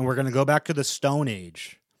know what? And we're going to go back to the Stone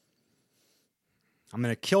Age. I'm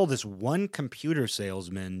going to kill this one computer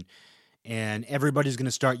salesman, and everybody's going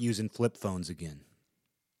to start using flip phones again.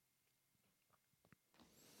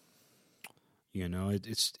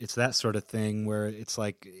 It's that sort of thing where it's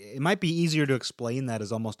like, it might be easier to explain that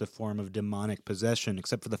as almost a form of demonic possession,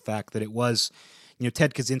 except for the fact that it was,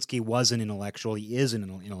 Ted Kaczynski was an intellectual. He is an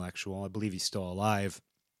intellectual. I believe he's still alive.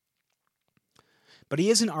 But he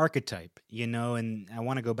is an archetype, and I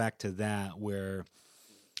want to go back to that, where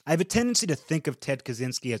I have a tendency to think of Ted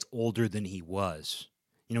Kaczynski as older than he was.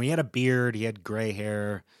 He had a beard, he had gray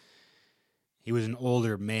hair, he was an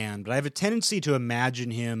older man, but I have a tendency to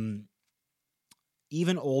imagine him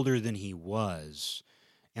even older than he was,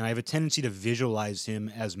 and I have a tendency to visualize him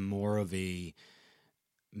as more of a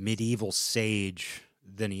medieval sage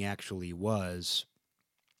than he actually was.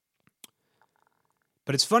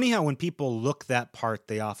 But it's funny how when people look that part,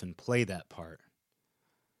 they often play that part.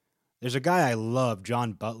 There's a guy I love,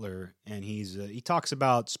 John Butler, and he talks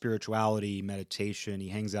about spirituality, meditation. He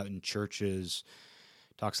hangs out in churches,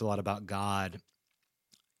 talks a lot about God.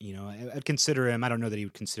 I'd consider him, I don't know that he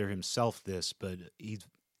would consider himself this, but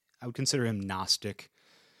I would consider him Gnostic.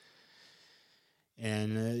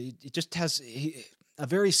 And it just has a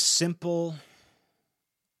very simple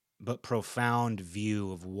but profound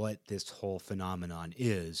view of what this whole phenomenon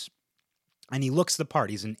is. And he looks the part.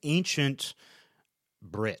 He's an ancient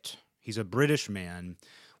Brit. He's a British man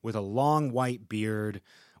with a long white beard,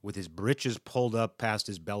 with his breeches pulled up past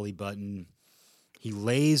his belly button. He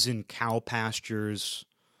lays in cow pastures,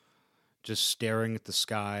 just staring at the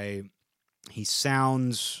sky. He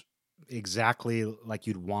sounds exactly like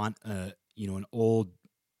you'd want an old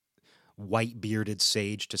white-bearded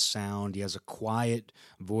sage to sound. He has a quiet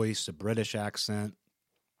voice, a British accent.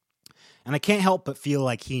 And I can't help but feel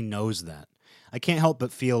like he knows that. I can't help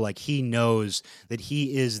but feel like he knows that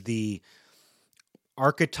he is the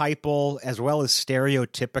archetypal as well as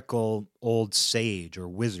stereotypical old sage or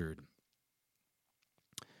wizard.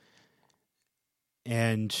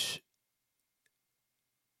 And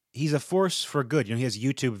he's a force for good. He has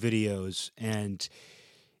YouTube videos, and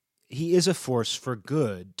he is a force for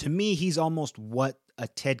good. To me, he's almost what a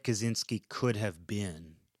Ted Kaczynski could have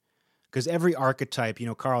been. Because every archetype,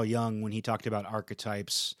 Carl Jung, when he talked about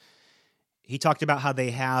archetypes, he talked about how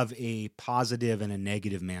they have a positive and a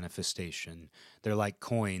negative manifestation. They're like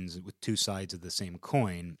coins with two sides of the same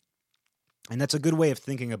coin. And that's a good way of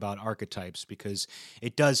thinking about archetypes, because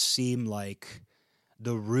it does seem like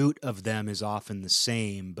the root of them is often the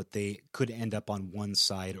same, but they could end up on one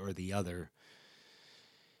side or the other.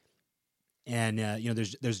 And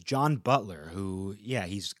there's John Butler, who,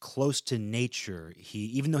 he's close to nature.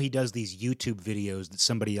 Even though he does these YouTube videos that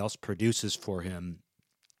somebody else produces for him,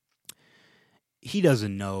 he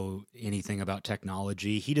doesn't know anything about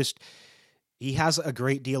technology. He has a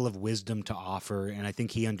great deal of wisdom to offer, and I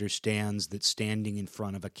think he understands that standing in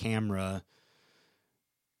front of a camera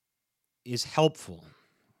is helpful.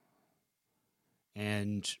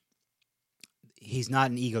 And he's not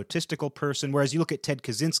an egotistical person, whereas you look at Ted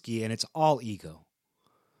Kaczynski and it's all ego.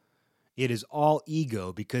 It is all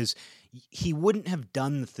ego, because he wouldn't have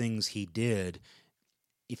done the things he did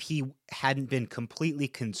if he hadn't been completely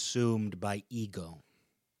consumed by ego.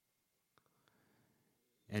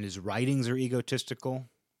 And his writings are egotistical,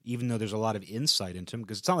 even though there's a lot of insight into him,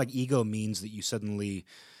 because it's not like ego means that you suddenly...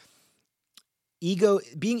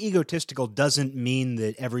 Being egotistical doesn't mean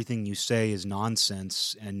that everything you say is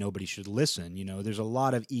nonsense and nobody should listen. There's a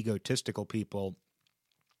lot of egotistical people,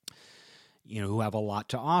 who have a lot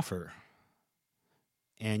to offer.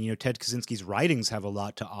 And, Ted Kaczynski's writings have a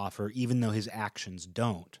lot to offer, even though his actions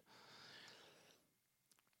don't.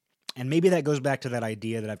 And maybe that goes back to that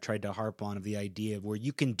idea that I've tried to harp on, of the idea of where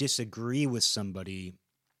you can disagree with somebody,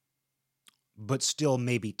 but still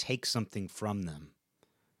maybe take something from them.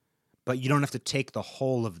 But you don't have to take the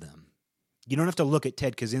whole of them. You don't have to look at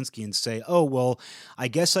Ted Kaczynski and say, oh, well, I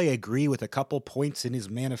guess I agree with a couple points in his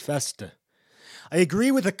manifesto. I agree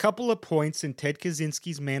with a couple of points in Ted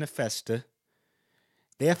Kaczynski's manifesto.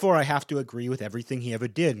 Therefore, I have to agree with everything he ever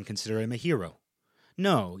did and consider him a hero.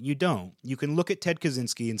 No, you don't. You can look at Ted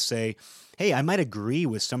Kaczynski and say, hey, I might agree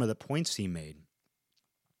with some of the points he made.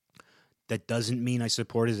 That doesn't mean I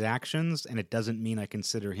support his actions, and it doesn't mean I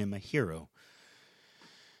consider him a hero.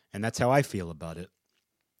 And that's how I feel about it.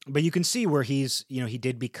 But you can see where he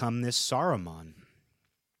did become this Saruman,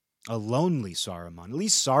 a lonely Saruman. At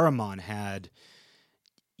least Saruman had,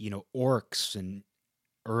 orcs and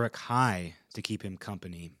Uruk-hai to keep him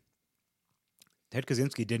company. Ted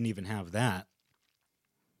Kaczynski didn't even have that.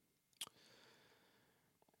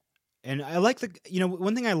 And I like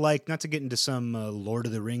one thing I like, not to get into some Lord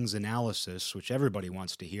of the Rings analysis, which everybody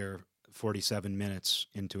wants to hear 47 minutes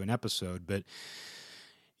into an episode, but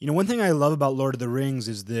one thing I love about Lord of the Rings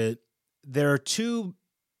is that there are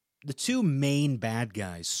the two main bad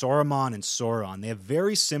guys, Saruman and Sauron. They have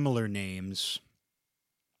very similar names,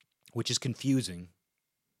 which is confusing.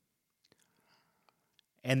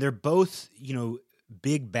 And they're both,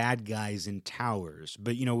 big bad guys in towers.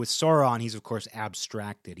 But, with Sauron, he's, of course,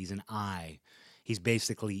 abstracted. He's an eye. He's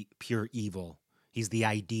basically pure evil. He's the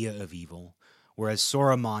idea of evil. Whereas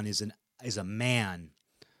Saruman is a man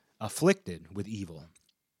afflicted with evil.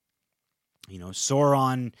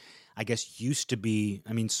 Sauron, I guess, used to be...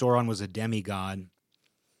 Sauron was a demigod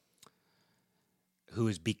who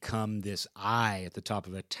has become this eye at the top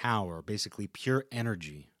of a tower, basically pure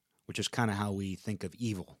energy, which is kind of how we think of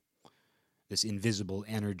evil. This invisible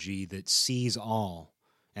energy that sees all,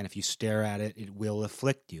 and if you stare at it, it will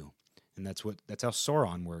afflict you. And that's how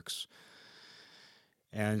Sauron works.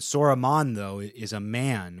 And Saruman, though, is a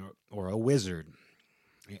man or a wizard.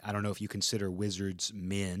 I don't know if you consider wizards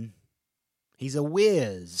men. He's a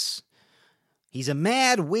whiz. He's a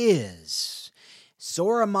mad whiz.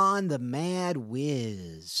 Saruman the mad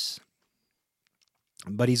whiz.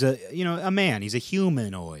 But he's a man. He's a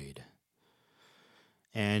humanoid.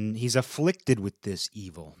 And he's afflicted with this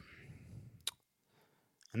evil.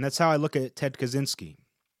 And that's how I look at Ted Kaczynski.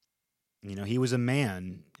 He was a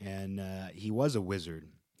man, and he was a wizard.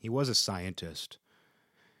 He was a scientist.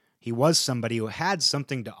 He was somebody who had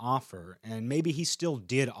something to offer, and maybe he still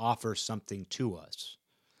did offer something to us.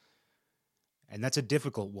 And that's a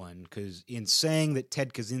difficult one, because in saying that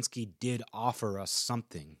Ted Kaczynski did offer us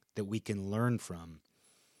something that we can learn from,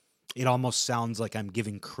 it almost sounds like I'm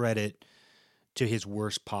giving credit to his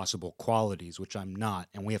worst possible qualities, which I'm not.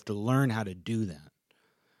 And we have to learn how to do that.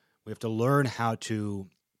 We have to learn how to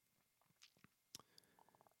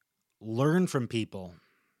learn from people,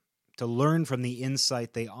 to learn from the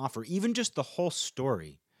insight they offer, even just the whole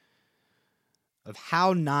story of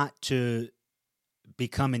how not to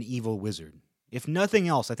become an evil wizard. If nothing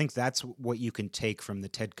else, I think that's what you can take from the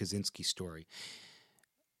Ted Kaczynski story.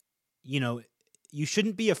 You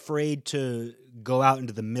shouldn't be afraid to go out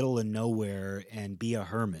into the middle of nowhere and be a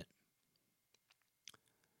hermit.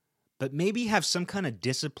 but maybe have some kind of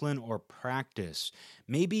discipline or practice.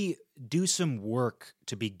 Maybe do some work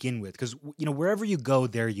to begin with, because wherever you go,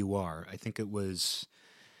 there you are. I think it's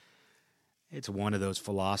one of those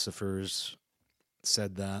philosophers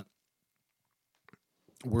said that.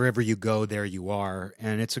 Wherever you go, there you are.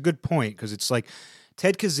 And it's a good point, because it's like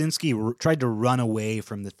Ted Kaczynski tried to run away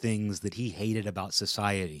from the things that he hated about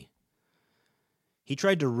society. He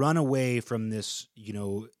tried to run away from this,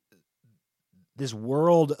 this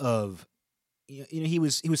world of, he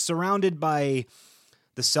was surrounded by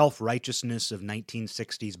the self-righteousness of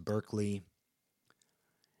 1960s Berkeley.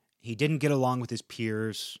 He didn't get along with his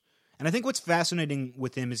peers. And I think what's fascinating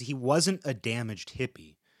with him is he wasn't a damaged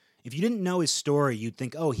hippie. If you didn't know his story, you'd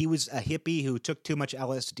think, oh, he was a hippie who took too much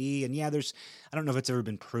LSD. And yeah, I don't know if it's ever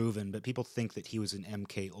been proven, but people think that he was an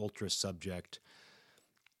MK Ultra subject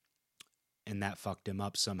and that fucked him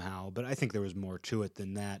up somehow. But I think there was more to it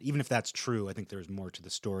than that. Even if that's true, I think there's more to the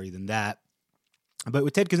story than that. But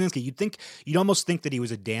with Ted Kaczynski, you'd almost think that he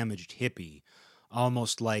was a damaged hippie,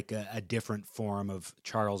 almost like a different form of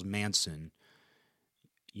Charles Manson,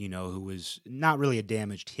 who was not really a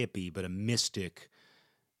damaged hippie, but a mystic,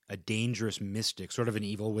 a dangerous mystic, sort of an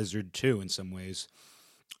evil wizard too in some ways,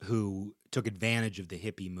 who took advantage of the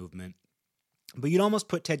hippie movement. But you'd almost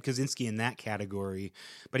put Ted Kaczynski in that category,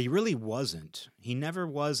 but he really wasn't. He never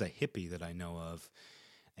was a hippie that I know of.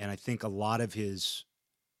 And I think a lot of his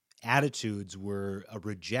attitudes were a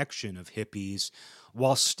rejection of hippies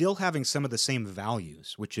while still having some of the same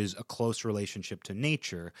values, which is a close relationship to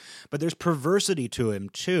nature. But there's perversity to him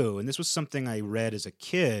too. And this was something I read as a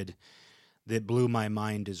kid that blew my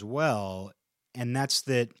mind as well, and that's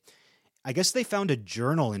that I guess they found a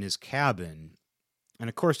journal in his cabin, and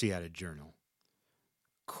of course he had a journal.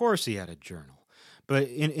 But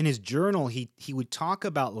in his journal, he would talk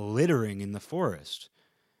about littering in the forest,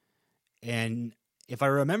 and if I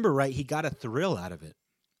remember right, he got a thrill out of it.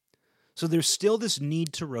 So there's still this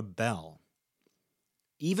need to rebel,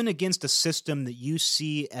 even against a system that you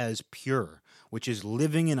see as pure, which is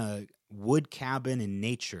living in a wood cabin in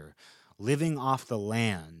nature, living off the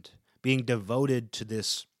land, being devoted to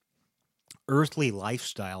this earthly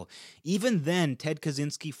lifestyle. Even then, Ted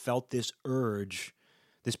Kaczynski felt this urge,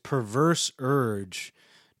 this perverse urge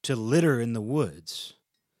to litter in the woods.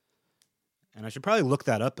 And I should probably look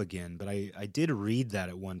that up again, but I did read that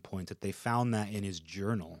at one point, that they found that in his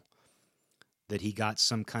journal, that he got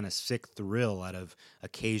some kind of sick thrill out of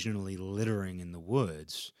occasionally littering in the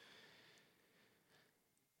woods.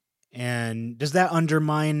 And does that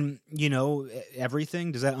undermine,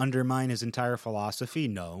 everything? Does that undermine his entire philosophy?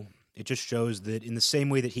 No. It just shows that in the same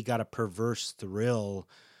way that he got a perverse thrill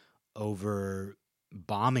over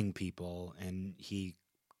bombing people, and he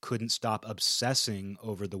couldn't stop obsessing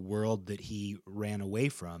over the world that he ran away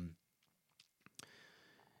from,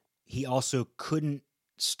 he also couldn't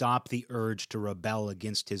stop the urge to rebel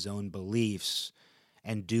against his own beliefs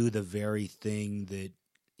and do the very thing that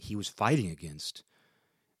he was fighting against,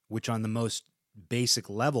 which on the most basic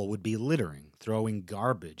level would be littering, throwing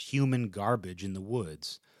garbage, human garbage in the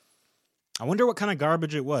woods. I wonder what kind of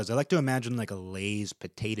garbage it was. I like to imagine like a Lay's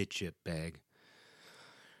potato chip bag,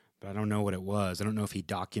 but I don't know what it was. I don't know if he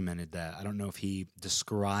documented that. I don't know if he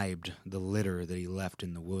described the litter that he left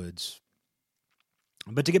in the woods.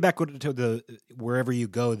 But to get back to the wherever you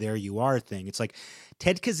go, there you are thing, it's like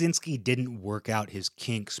Ted Kaczynski didn't work out his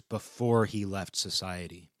kinks before he left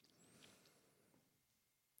society.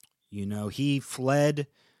 He fled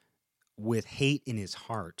with hate in his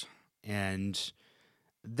heart, and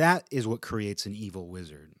that is what creates an evil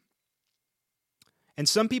wizard. And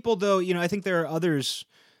some people, though, I think there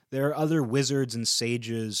are other wizards and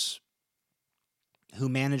sages who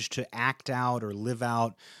manage to act out or live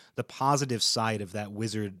out the positive side of that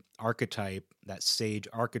wizard archetype, that sage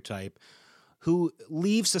archetype, who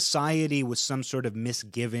leave society with some sort of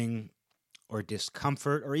misgiving or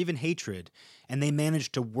discomfort or even hatred, and they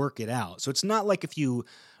manage to work it out. So it's not like if you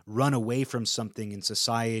run away from something in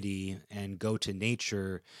society and go to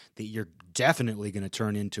nature that you're definitely going to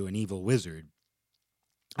turn into an evil wizard.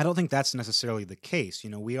 I don't think that's necessarily the case.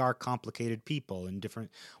 We are complicated people and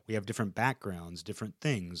we have different backgrounds, different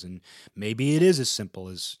things, and maybe it is as simple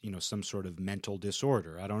as, some sort of mental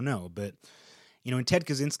disorder. I don't know. But, in Ted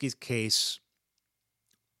Kaczynski's case,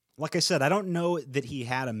 like I said, I don't know that he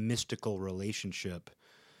had a mystical relationship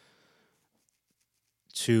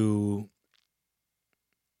to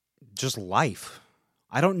just life.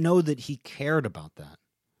 I don't know that he cared about that.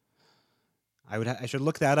 I should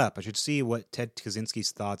look that up. I should see what Ted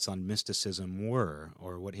Kaczynski's thoughts on mysticism were,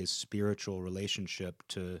 or what his spiritual relationship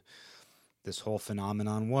to this whole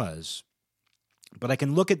phenomenon was. But I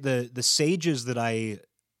can look at the sages that I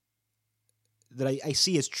that I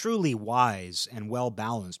see as truly wise and well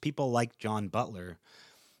balanced. People like John Butler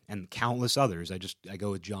and countless others. I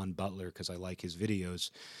go with John Butler because I like his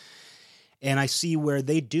videos, and I see where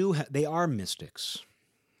they are mystics.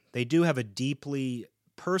 They do have a deeply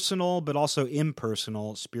personal but also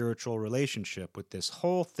impersonal spiritual relationship with this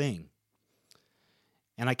whole thing.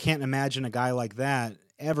 And I can't imagine a guy like that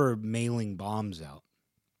ever mailing bombs out.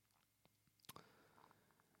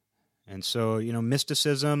 And so,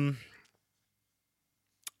 mysticism,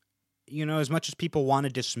 as much as people want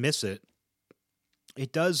to dismiss it,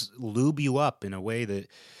 it does lube you up in a way that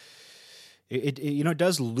it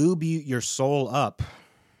does lube your soul up.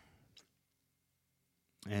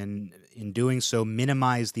 And in doing so,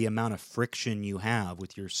 minimize the amount of friction you have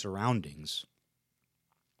with your surroundings.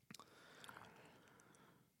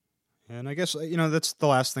 And I guess, that's the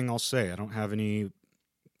last thing I'll say. I don't have any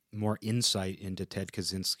more insight into Ted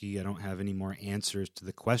Kaczynski. I don't have any more answers to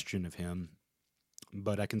the question of him.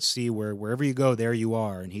 But I can see wherever you go, there you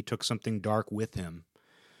are. And he took something dark with him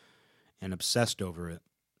and obsessed over it.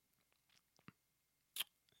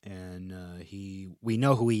 And we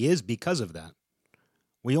know who he is because of that.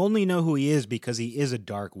 We only know who he is because he is a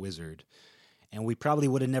dark wizard. And we probably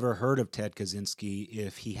would have never heard of Ted Kaczynski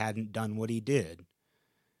if he hadn't done what he did.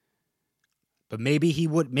 But maybe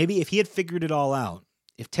if he had figured it all out,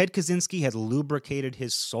 if Ted Kaczynski had lubricated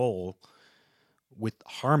his soul with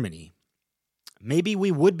harmony, maybe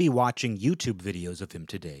we would be watching YouTube videos of him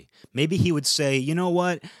today. Maybe he would say, you know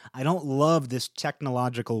what, I don't love this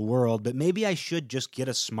technological world, but maybe I should just get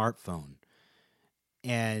a smartphone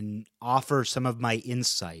and offer some of my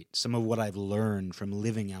insight, some of what I've learned from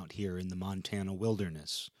living out here in the Montana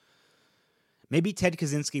wilderness. Maybe Ted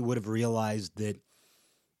Kaczynski would have realized that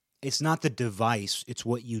it's not the device, it's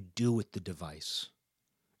what you do with the device.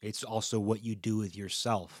 It's also what you do with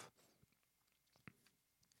yourself.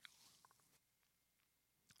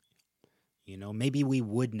 Maybe we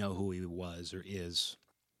would know who he was or is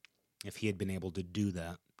if he had been able to do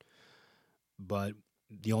that. But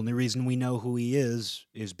the only reason we know who he is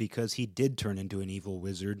because he did turn into an evil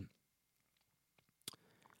wizard.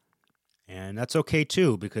 And that's okay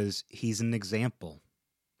too, because he's an example.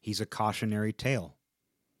 He's a cautionary tale.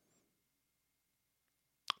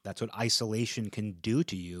 That's what isolation can do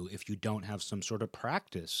to you if you don't have some sort of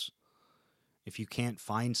practice. If you can't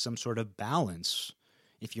find some sort of balance.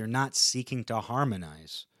 If you're not seeking to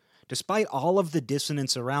harmonize. Despite all of the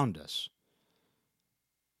dissonance around us.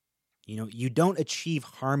 You don't achieve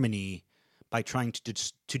harmony by trying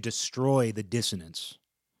to destroy the dissonance.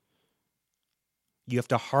 You have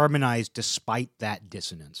to harmonize despite that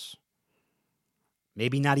dissonance.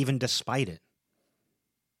 Maybe not even despite it.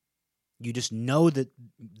 You just know that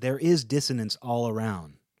there is dissonance all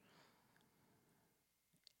around.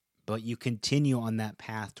 But you continue on that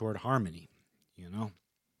path toward harmony,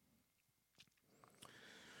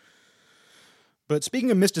 But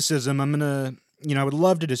speaking of mysticism, I'm going to, I would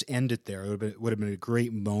love to just end it there. It would have been a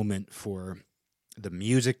great moment for the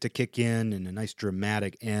music to kick in and a nice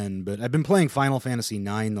dramatic end. But I've been playing Final Fantasy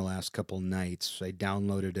IX the last couple nights. I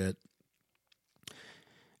downloaded it.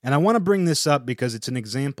 And I want to bring this up because it's an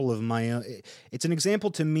example of it's an example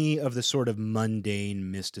to me of the sort of mundane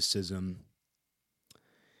mysticism.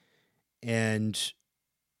 And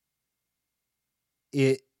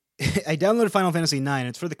I downloaded Final Fantasy IX,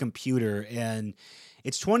 it's for the computer, and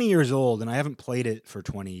it's 20 years old, and I haven't played it for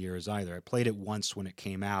 20 years either. I played it once when it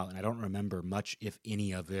came out, and I don't remember much, if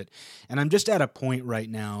any of it. And I'm just at a point right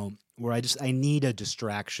now where I need a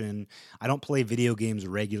distraction. I don't play video games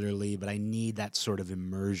regularly, but I need that sort of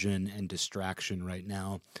immersion and distraction right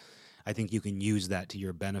now. I think you can use that to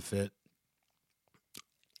your benefit.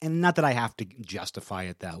 And not that I have to justify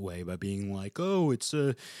it that way by being like, oh, it's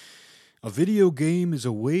a video game is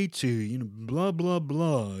a way to, blah, blah,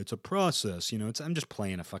 blah. It's a process, I'm just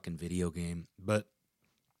playing a fucking video game. But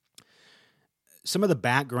some of the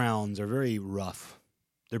backgrounds are very rough.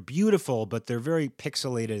 They're beautiful, but they're very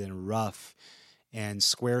pixelated and rough. And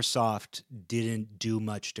Squaresoft didn't do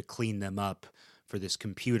much to clean them up for this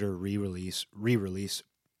computer re-release.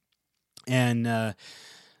 And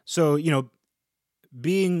so,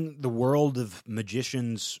 being the world of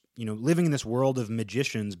magicians, living in this world of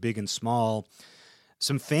magicians, big and small,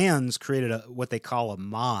 some fans created what they call a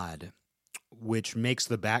mod, which makes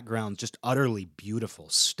the background just utterly beautiful,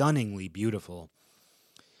 stunningly beautiful.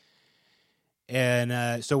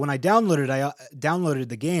 And so when I downloaded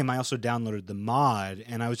the game, I also downloaded the mod,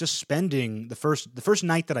 and I was just spending the first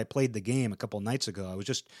night that I played the game a couple nights ago, I was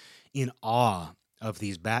just in awe of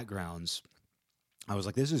these backgrounds. I was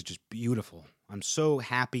like, this is just beautiful. I'm so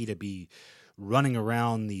happy to be running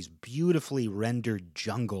around these beautifully rendered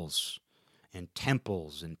jungles and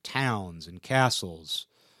temples and towns and castles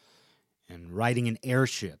and riding in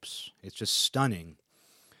airships. It's just stunning.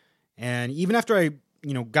 And even after I,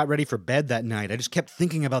 got ready for bed that night, I just kept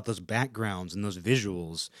thinking about those backgrounds and those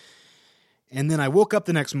visuals. And then I woke up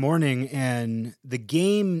the next morning and the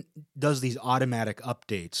game does these automatic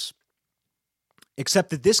updates. Except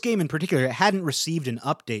that this game in particular, it hadn't received an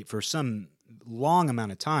update for some long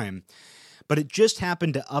amount of time. But it just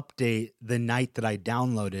happened to update the night that I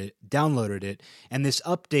downloaded it. And this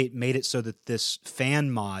update made it so that this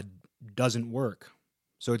fan mod doesn't work.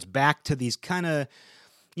 So it's back to these kind of,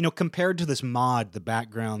 compared to this mod, the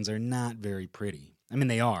backgrounds are not very pretty. I mean,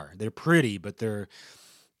 they are. They're pretty, but they're,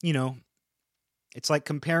 it's like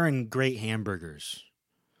comparing great hamburgers.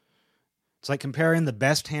 It's like comparing the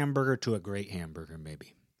best hamburger to a great hamburger,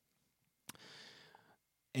 maybe.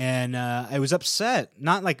 And I was upset,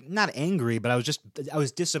 not angry, but I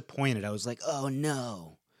was disappointed. I was like, oh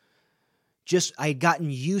no. I had gotten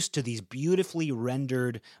used to these beautifully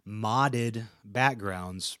rendered, modded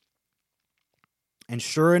backgrounds. And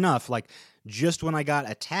sure enough, just when I got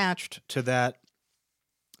attached to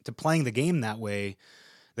playing the game that way,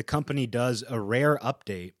 the company does a rare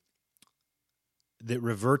update that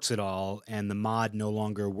reverts it all, and the mod no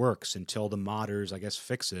longer works until the modders, I guess,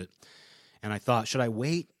 fix it. And I thought, should I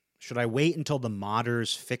wait? Should I wait until the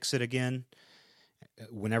modders fix it again?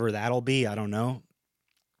 Whenever that'll be, I don't know.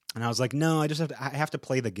 And I was like, no, I have to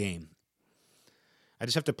play the game. I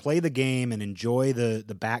just have to play the game and enjoy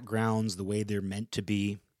the backgrounds the way they're meant to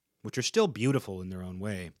be, which are still beautiful in their own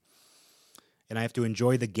way. And I have to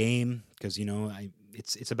enjoy the game because,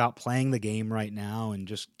 it's about playing the game right now and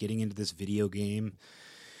just getting into this video game.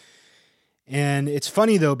 And it's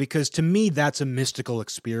funny, though, because to me, that's a mystical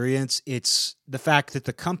experience. It's the fact that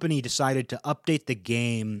the company decided to update the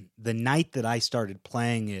game the night that I started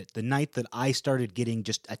playing it, the night that I started getting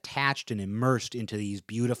just attached and immersed into these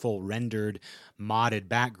beautiful rendered, modded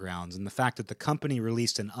backgrounds. And the fact that the company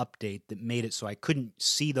released an update that made it so I couldn't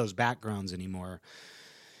see those backgrounds anymore.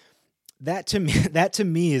 That to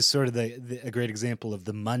me is sort of a great example of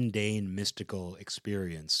the mundane, mystical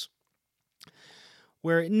experience.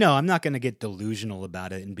 Where, no, I'm not going to get delusional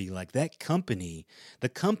about it and be like, the company,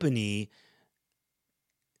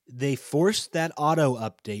 they forced that auto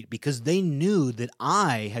update because they knew that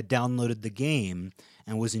I had downloaded the game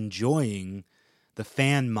and was enjoying the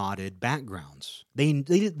fan modded backgrounds. They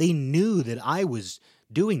knew that I was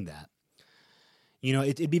doing that.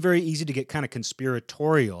 It'd be very easy to get kind of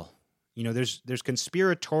conspiratorial. There's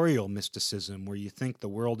conspiratorial mysticism where you think the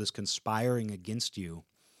world is conspiring against you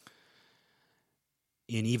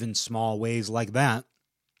in even small ways like that.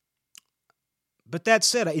 But that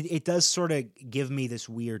said, it does sort of give me this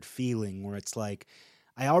weird feeling where it's like,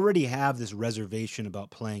 I already have this reservation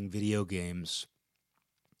about playing video games.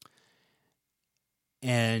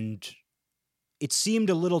 And it seemed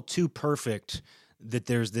a little too perfect that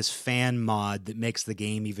there's this fan mod that makes the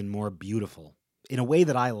game even more beautiful in a way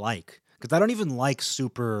that I like. Because I don't even like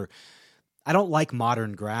I don't like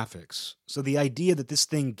modern graphics. So the idea that this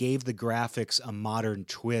thing gave the graphics a modern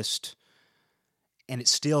twist and it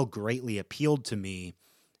still greatly appealed to me,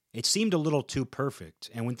 it seemed a little too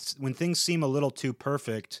perfect. And when things seem a little too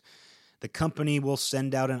perfect, the company will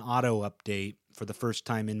send out an auto update for the first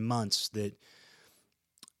time in months that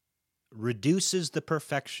reduces the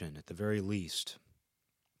perfection at the very least.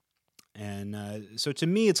 And so to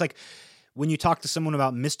me, it's like, when you talk to someone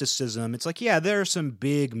about mysticism, it's like, yeah, there are some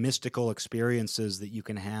big mystical experiences that you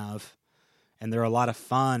can have, and they're a lot of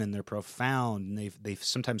fun, and they're profound, and they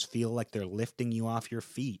sometimes feel like they're lifting you off your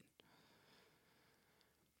feet.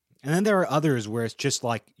 And then there are others where it's just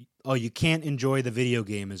like, oh, you can't enjoy the video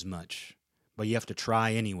game as much, but you have to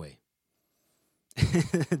try anyway.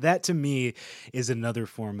 That, to me, is another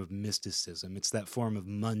form of mysticism. It's that form of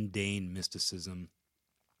mundane mysticism.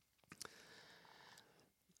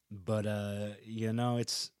 But,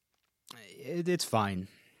 it's fine.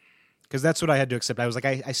 Because that's what I had to accept. I was like,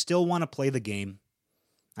 I still want to play the game.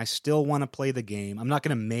 I'm not going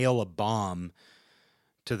to mail a bomb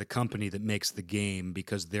to the company that makes the game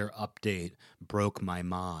because their update broke my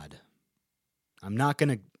mod. I'm not going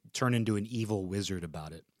to turn into an evil wizard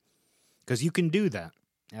about it. Because you can do that.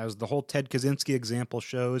 As the whole Ted Kaczynski example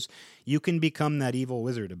shows, you can become that evil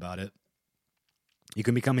wizard about it. You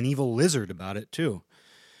can become an evil lizard about it, too.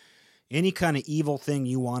 Any kind of evil thing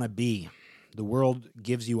you want to be, the world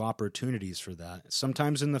gives you opportunities for that.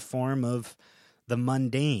 Sometimes in the form of the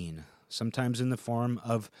mundane, sometimes in the form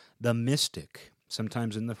of the mystic,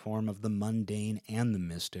 sometimes in the form of the mundane and the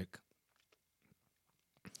mystic.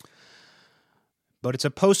 But it's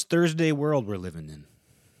a post-Thursday world we're living in.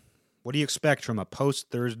 What do you expect from a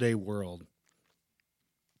post-Thursday world?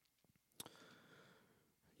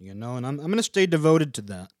 And I'm going to stay devoted to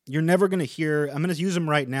that. You're never going to hear, I'm going to use them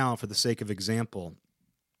right now for the sake of example,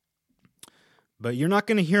 but you're not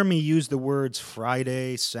going to hear me use the words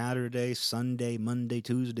Friday, Saturday, Sunday, Monday,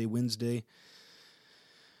 Tuesday, Wednesday.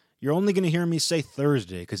 You're only going to hear me say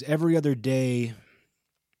Thursday, because every other day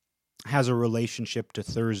has a relationship to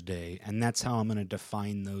Thursday, and that's how I'm going to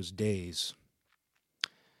define those days.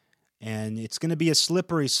 And it's going to be a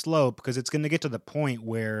slippery slope, because it's going to get to the point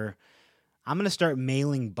where I'm going to start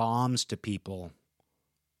mailing bombs to people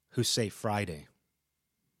who say Friday.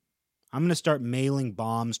 I'm going to start mailing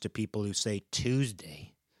bombs to people who say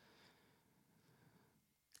Tuesday,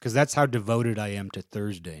 because that's how devoted I am to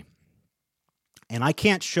Thursday. And I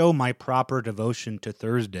can't show my proper devotion to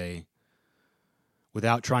Thursday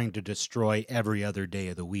without trying to destroy every other day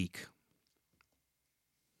of the week,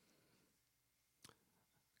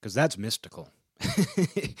 because that's mystical.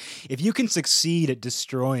 If you can succeed at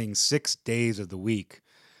destroying 6 days of the week,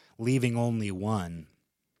 leaving only one,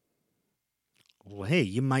 well, hey,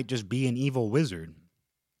 you might just be an evil wizard.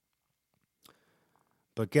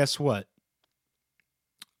 But guess what?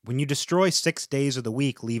 When you destroy 6 days of the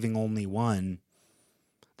week, leaving only one,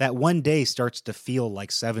 that one day starts to feel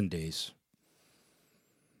like 7 days.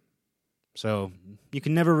 So you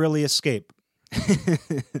can never really escape.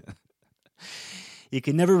 You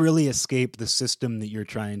can never really escape the system that you're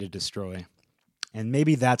trying to destroy. And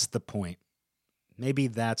maybe that's the point. Maybe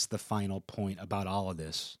that's the final point about all of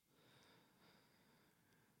this.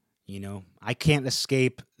 I can't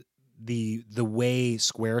escape the way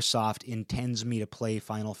Squaresoft intends me to play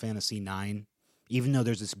Final Fantasy IX, even though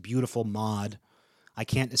there's this beautiful mod. I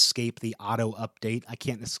can't escape the auto update. I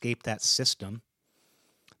can't escape that system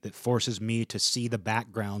that forces me to see the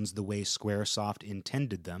backgrounds the way Squaresoft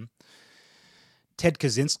intended them. Ted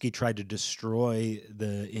Kaczynski tried to destroy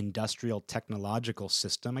the industrial technological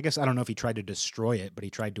system. I don't know if he tried to destroy it, but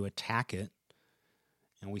he tried to attack it.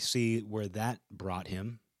 And we see where that brought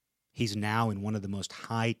him. He's now in one of the most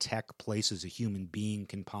high-tech places a human being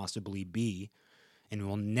can possibly be, and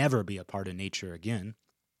will never be a part of nature again.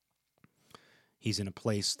 He's in a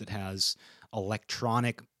place that has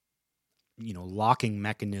electronic, locking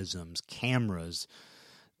mechanisms, cameras,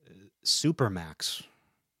 Supermax.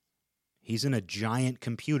 He's in a giant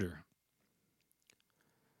computer.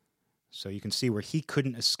 So you can see where he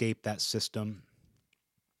couldn't escape that system.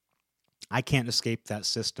 I can't escape that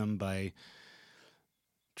system by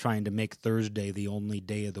trying to make Thursday the only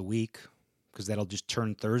day of the week, because that'll just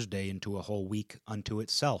turn Thursday into a whole week unto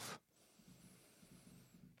itself.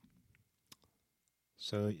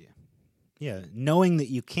 So, yeah, knowing that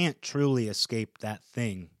you can't truly escape that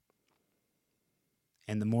thing,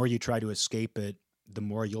 and the more you try to escape it, the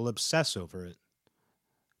more you'll obsess over it,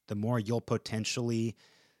 the more you'll potentially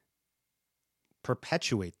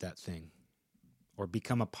perpetuate that thing or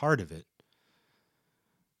become a part of it.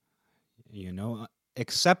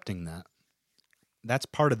 Accepting that's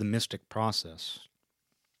part of the mystic process.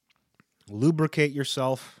 Lubricate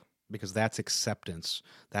yourself, because that's acceptance,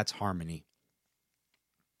 that's harmony.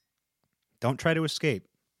 Don't try to escape,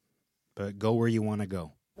 but go where you want to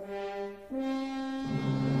go.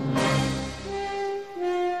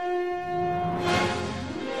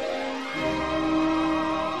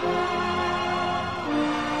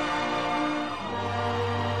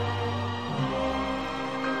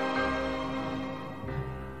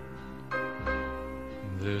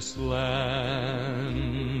 This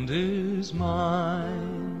land is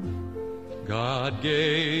mine. God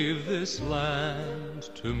gave this land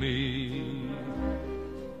to me.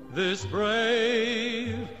 This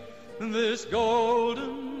brave, this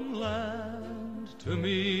golden land to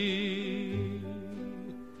me.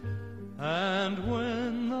 And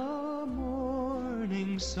when the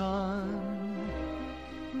morning sun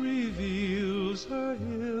reveals her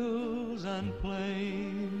hills and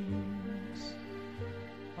plains,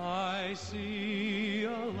 I see a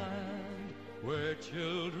land where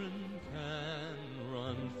children